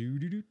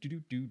 And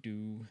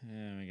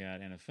we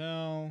got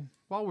NFL.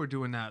 While we're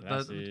doing that,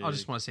 I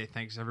just want to say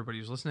thanks to everybody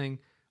who's listening.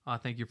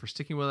 Thank you for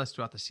sticking with us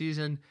throughout the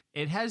season.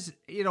 It has,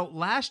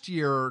 last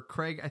year,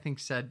 Craig, I think,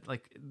 said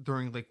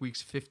during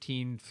weeks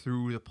 15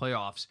 through the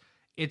playoffs,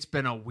 it's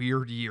been a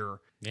weird year.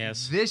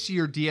 Yes. This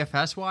year,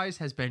 DFS-wise,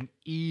 has been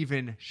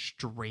even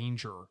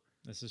stranger.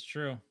 This is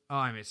true. Oh,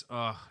 I mean, it's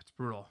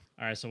brutal.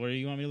 All right, so what do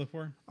you want me to look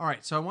for? All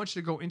right, so I want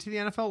you to go into the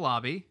NFL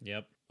lobby.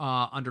 Yep.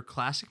 Under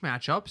classic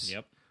matchups.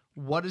 Yep.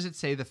 What does it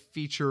say the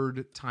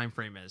featured time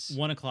frame is?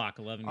 1 o'clock,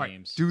 11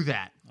 games. Do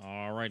that.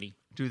 Alrighty.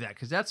 Do that,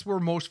 because that's where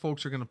most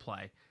folks are going to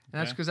play. And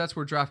that's because that's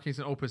where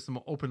DraftKings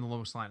open the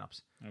lowest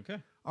lineups. Okay.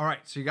 All right,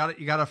 so you got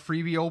a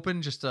freebie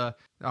open, just a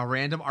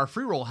random. Our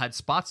free roll had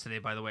spots today,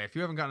 by the way. If you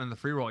haven't gotten in the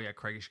free roll yet,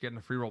 Craig, you should get in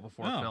the free roll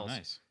before it fills.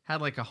 Nice.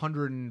 Had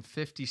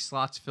 150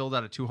 slots filled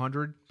out of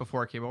 200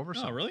 before I came over.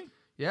 So. Oh, really?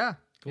 Yeah.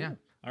 Cool. Yeah.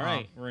 All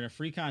right, we're in a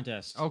free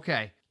contest.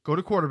 Okay, go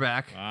to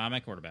quarterback. I'm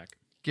at quarterback.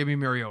 Give me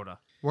Mariota.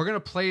 We're going to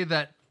play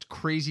that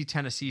crazy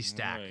Tennessee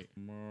stack. All right,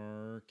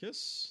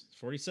 Marcus,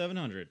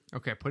 4,700.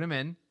 Okay, put him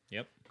in.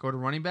 Yep. Go to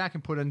running back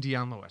and put in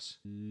Deion Lewis.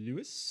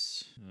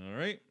 All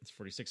right, it's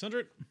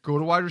 4,600. Go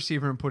to wide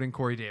receiver and put in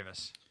Corey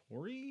Davis.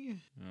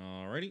 Corey.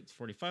 All righty, it's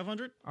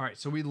 4,500. All right,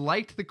 so we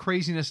liked the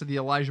craziness of the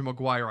Elijah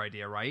McGuire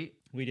idea, right?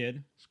 We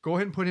did. So go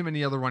ahead and put him in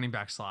the other running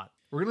back slot.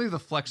 We're going to leave the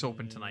flex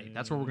open tonight.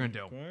 That's what we're going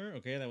to do.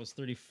 Okay, that was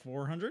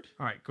 3,400.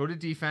 All right, go to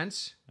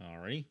defense. All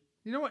righty.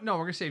 You know what? No,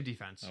 we're going to save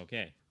defense.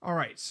 Okay. All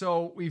right,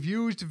 so we've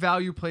used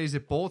value plays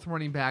at both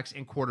running backs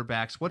and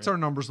quarterbacks. What's our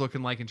numbers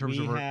looking like in terms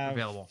of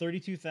available?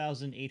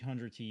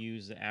 32,800 to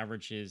use. The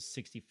average is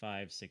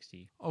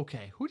 65.60.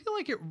 Okay, who do you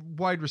like at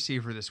wide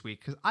receiver this week?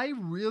 Because I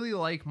really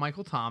like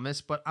Michael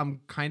Thomas, but I'm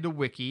kind of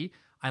wicky.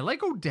 I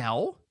like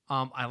Odell.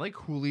 I like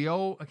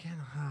Julio. Again,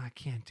 I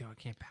can't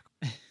back.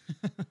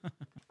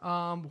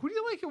 Who do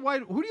you like at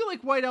wide? Who do you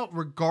like wide out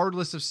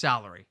regardless of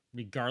salary?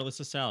 Regardless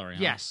of salary,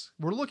 huh? Yes,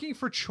 we're looking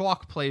for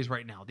chalk plays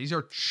right now. These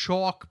are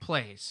chalk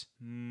plays.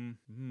 I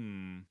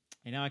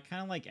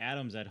kind of like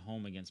Adams at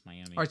home against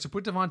Miami. All right, so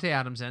put Devontae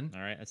Adams in. All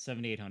right, that's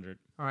 7,800.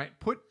 All right,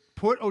 put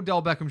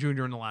Odell Beckham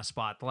Jr. in the last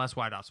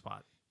wideout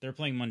spot. They're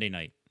playing Monday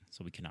night,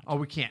 so we cannot. Oh,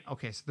 we can't.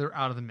 Okay, so they're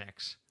out of the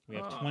mix. We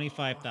have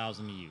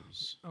 25,000 to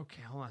use.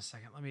 Okay, hold on a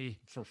second.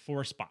 For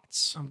 4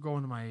 spots. I'm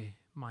going to my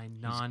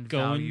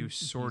non-value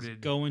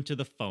sorted going to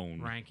the phone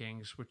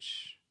rankings,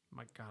 which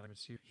my God, I haven't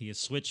seen. He has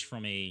switched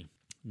from a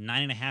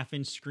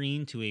 9.5-inch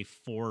screen to a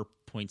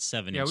 4.7-inch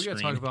screen. Yeah, we got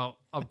to talk about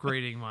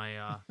upgrading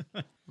my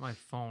my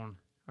phone.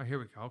 Oh, here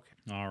we go. Okay.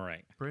 All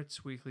right.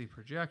 Brits weekly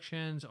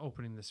projections.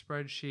 Opening the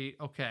spreadsheet.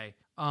 Okay.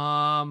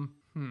 I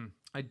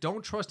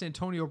don't trust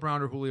Antonio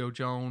Brown or Julio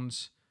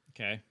Jones.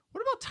 Okay.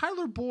 What about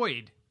Tyler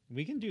Boyd?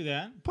 We can do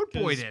that. Put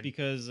Boyd in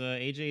because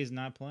AJ is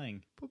not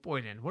playing. Put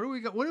Boyd in. What do we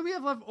got? What do we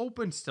have left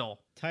open still?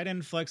 Tight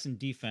end, flex, and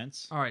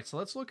defense. All right, so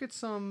let's look at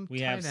some.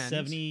 We have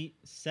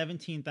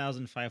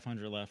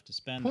 17,500 left to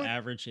spend. The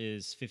average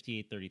is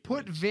 58.33.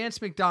 Put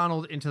Vance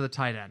McDonald into the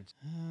tight end.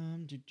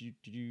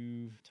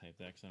 Type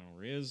that because I don't know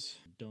where he is.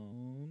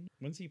 Done.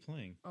 When's he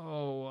playing?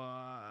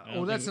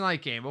 That's a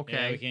night game. Okay,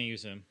 yeah, we can't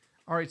use him.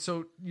 All right,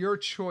 so your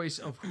choice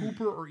of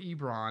Hooper or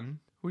Ebron.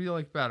 Who do you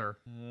like better?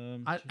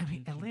 I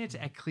mean,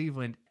 Atlanta at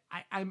Cleveland.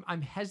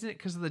 I'm hesitant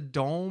because of the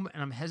dome,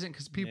 and I'm hesitant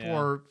because people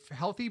are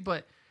healthy.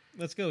 But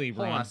let's go, Ebron.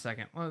 Hold on a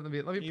second. Let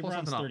me pull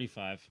something up.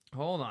 35.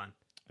 Hold on.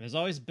 There's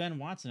always Ben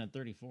Watson at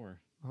 34.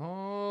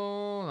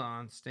 Hold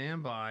on.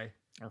 Stand by.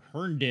 Or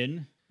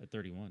Herndon at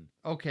 31.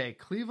 Okay,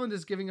 Cleveland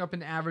is giving up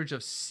an average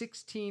of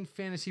 16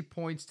 fantasy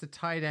points to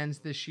tight ends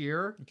this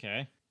year.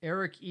 Okay.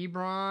 Eric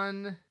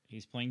Ebron.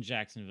 He's playing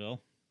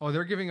Jacksonville. Oh,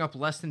 they're giving up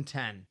less than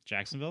 10.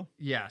 Jacksonville?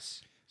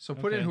 Yes. So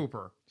put in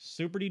Hooper.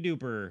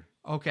 Super-de-duper.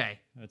 Okay.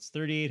 That's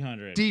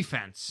 3,800.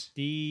 Defense.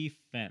 You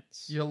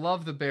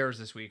love the Bears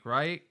this week,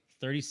 right?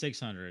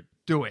 3,600.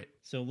 Do it.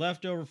 So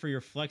left over for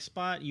your flex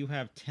spot, you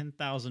have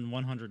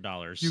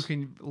 $10,100. You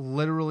can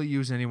literally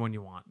use anyone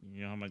you want.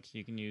 You know how much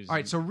you can use. All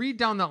right, so read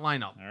down that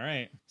lineup. All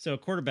right. So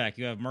quarterback,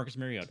 you have Marcus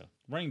Mariota.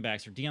 Running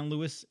backs are Deion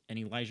Lewis and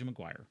Elijah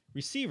McGuire.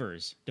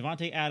 Receivers,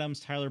 Devontae Adams,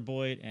 Tyler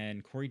Boyd,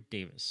 and Corey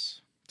Davis.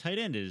 tight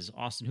end is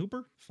Austin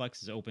Hooper.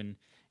 Flex is open.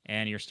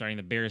 And you're starting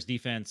the Bears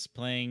defense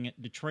playing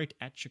Detroit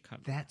at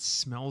Chicago. That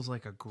smells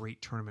like a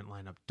great tournament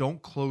lineup.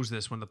 Don't close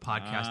this when the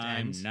podcast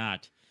ends. I'm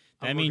not.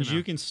 That means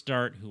you can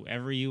start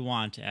whoever you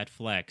want at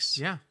Flex.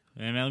 Yeah.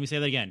 And let me say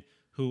that again.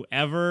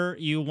 Whoever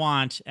you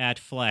want at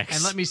Flex.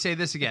 And let me say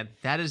this again.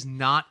 That is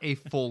not a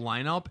full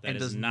lineup and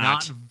does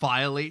not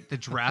violate the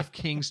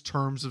DraftKings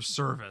terms of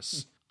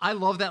service. I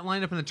love that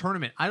lineup in the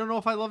tournament. I don't know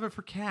if I love it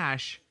for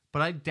cash,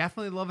 but I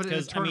definitely love it in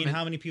the tournament. I mean,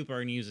 how many people are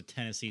going to use a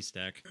Tennessee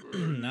stack?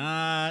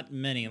 Not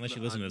many, unless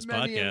you listen to this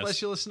podcast.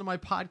 Unless you listen to my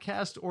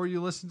podcast or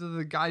you listen to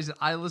the guys that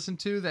I listen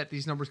to that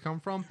these numbers come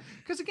from.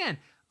 Because again,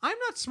 I'm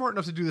not smart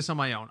enough to do this on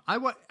my own. I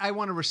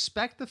want to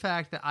respect the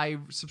fact that I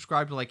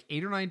subscribe to like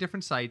 8 or 9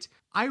 different sites.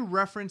 I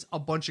reference a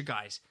bunch of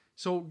guys.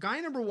 So guy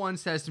number 1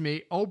 says to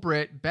me, "Oh,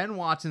 Britt, Ben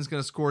Watson's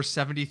going to score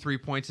 73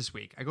 points this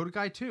week." I go to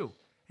guy 2,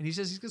 and he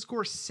says he's going to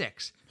score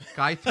 6.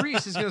 Guy 3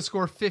 says he's going to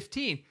score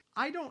 15.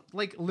 I don't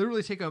like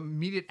literally take an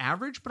immediate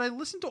average, but I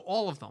listen to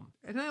all of them.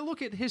 And I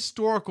look at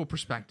historical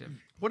perspective.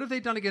 What have they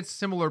done against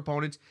similar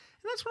opponents?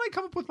 And that's when I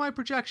come up with my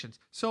projections.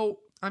 So,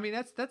 I mean,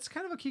 that's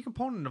kind of a key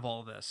component of all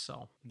of this.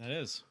 So that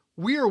is.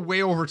 We are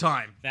way over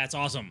time. That's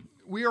awesome.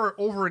 We are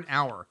over an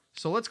hour.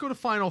 So let's go to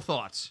final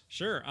thoughts.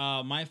 Sure.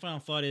 My final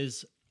thought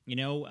is,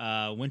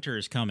 winter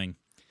is coming.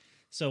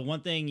 So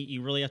one thing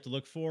you really have to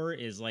look for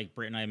is, like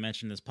Britt and I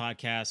mentioned in this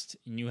podcast,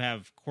 and you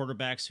have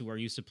quarterbacks who are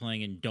used to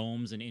playing in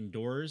domes and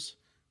indoors.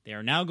 They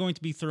are now going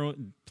to be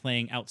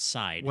playing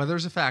outside.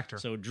 Weather's a factor.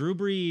 So Drew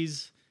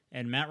Brees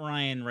and Matt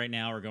Ryan right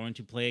now are going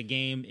to play a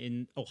game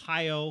in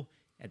Ohio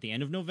at the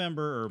end of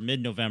November or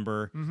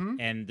mid-November,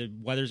 and the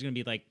weather's going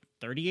to be like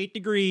 38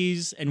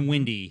 degrees and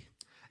windy.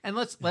 And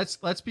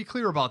let's be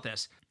clear about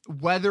this.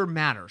 Weather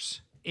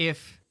matters.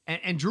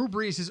 And Drew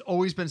Brees has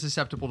always been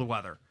susceptible to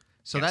weather.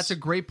 So that's a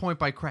great point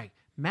by Craig.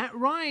 Matt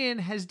Ryan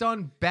has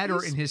done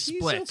better in his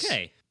splits. He's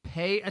okay.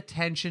 Pay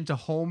attention to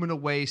home and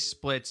away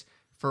splits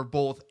for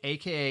both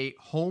AKA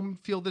home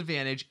field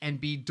advantage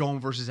and B dome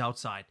versus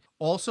outside.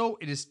 Also,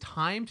 it is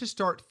time to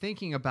start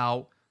thinking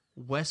about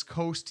West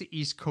Coast to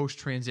East Coast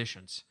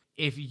transitions.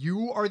 If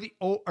you are the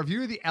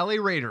LA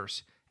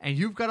Raiders and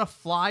you've got to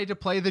fly to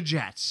play the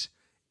Jets,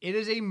 it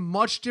is a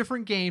much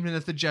different game than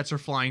if the Jets are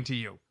flying to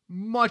you.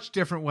 Much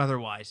different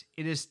weather-wise.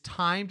 It is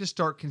time to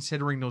start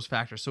considering those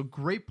factors. So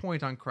great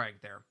point on Craig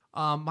there.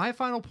 My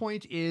final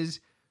point is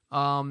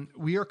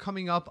we are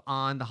coming up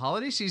on the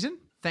holiday season.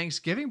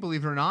 Thanksgiving,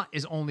 believe it or not,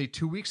 is only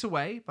 2 weeks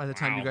away by the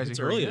time you guys are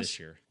hearing early this. This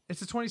year.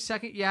 It's the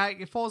 22nd. Yeah,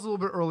 it falls a little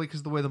bit early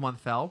because of the way the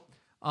month fell.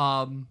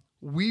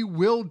 We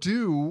will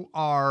do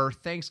our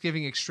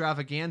Thanksgiving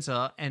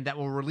extravaganza, and that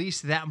will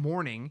release that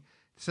morning.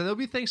 So there'll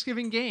be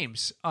Thanksgiving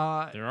games. There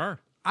are.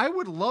 I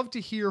would love to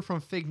hear from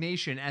Fig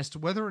Nation as to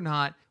whether or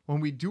not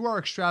when we do our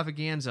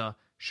extravaganza,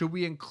 should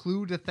we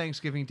include the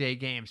Thanksgiving Day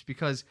games?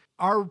 Because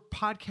our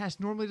podcast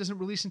normally doesn't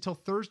release until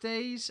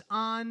Thursdays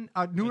on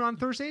noon on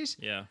Thursdays.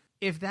 Yeah.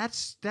 If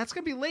that's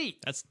gonna be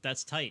late.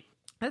 That's tight.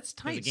 That's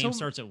tight. The game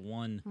starts at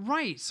 1.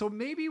 Right. So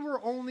maybe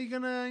we're only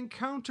gonna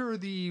encounter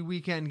the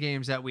weekend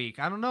games that week.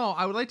 I don't know.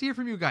 I would like to hear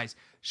from you guys.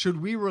 Should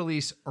we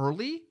release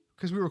early?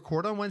 Because we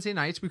record on Wednesday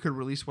nights, we could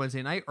release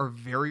Wednesday night or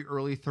very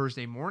early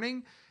Thursday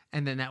morning.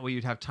 And then that way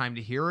you'd have time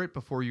to hear it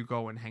before you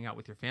go and hang out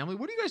with your family.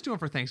 What are you guys doing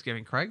for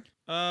Thanksgiving, Craig?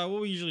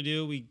 What we usually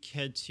do, we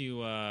head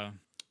to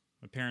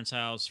my parents'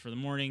 house for the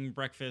morning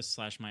breakfast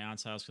 / my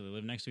aunt's house because they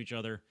live next to each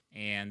other.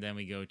 And then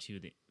we go to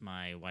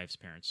my wife's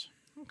parents.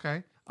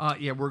 Okay.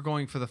 Yeah, we're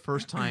going for the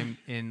first time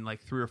in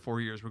like 3 or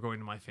 4 years. We're going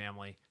to my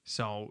family.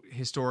 So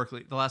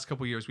historically, the last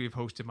couple of years, we've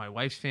hosted my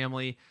wife's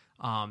family.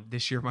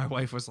 This year, my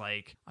wife was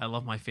like, "I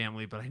love my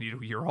family, but I need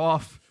a year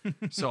off."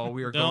 So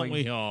we are going. Don't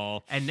we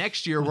all? And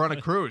next year, we're on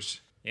a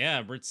cruise.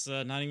 Yeah, Britt's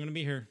not even going to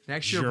be here.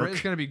 Next year, Britt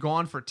is going to be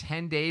gone for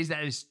 10 days.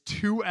 That is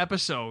 2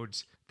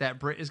 episodes that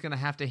Britt is going to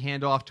have to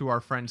hand off to our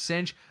friend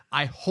Cinch.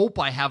 I hope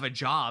I have a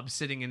job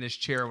sitting in this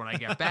chair when I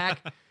get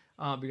back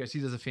because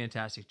he does a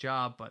fantastic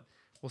job, but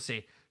we'll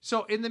see.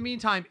 So in the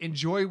meantime,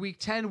 enjoy week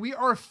 10. We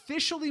are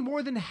officially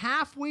more than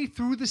halfway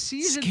through the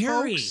season,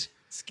 folks.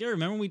 Scary.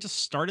 Remember when we just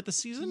started the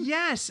season?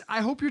 Yes.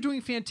 I hope you're doing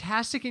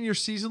fantastic in your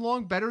season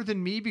long, better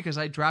than me because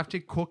I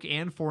drafted Cook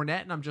and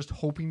Fournette, and I'm just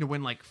hoping to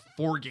win like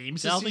 4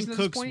 games this season at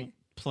this point.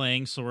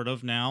 Playing sort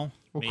of now.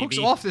 Well, maybe. Cook's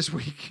off this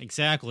week.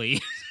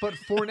 Exactly. But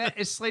Fournette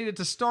is slated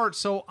to start,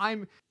 so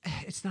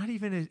it's not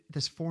even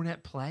does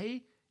Fournette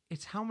play?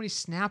 It's how many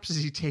snaps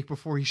does he take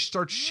before he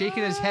starts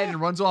shaking his head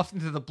and runs off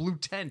into the blue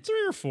tent?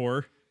 3 or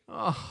 4.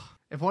 Oh,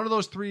 if one of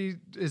those 3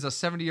 is a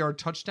 70-yard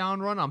touchdown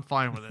run, I'm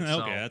fine with it.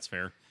 Okay, that's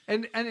fair.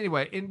 And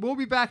anyway, we'll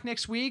be back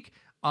next week.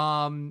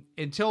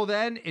 Until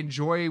then,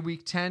 enjoy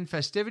week 10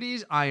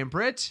 festivities. I am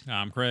Britt.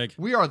 I'm Craig.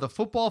 We are the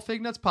Football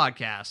Fig Nuts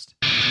Podcast.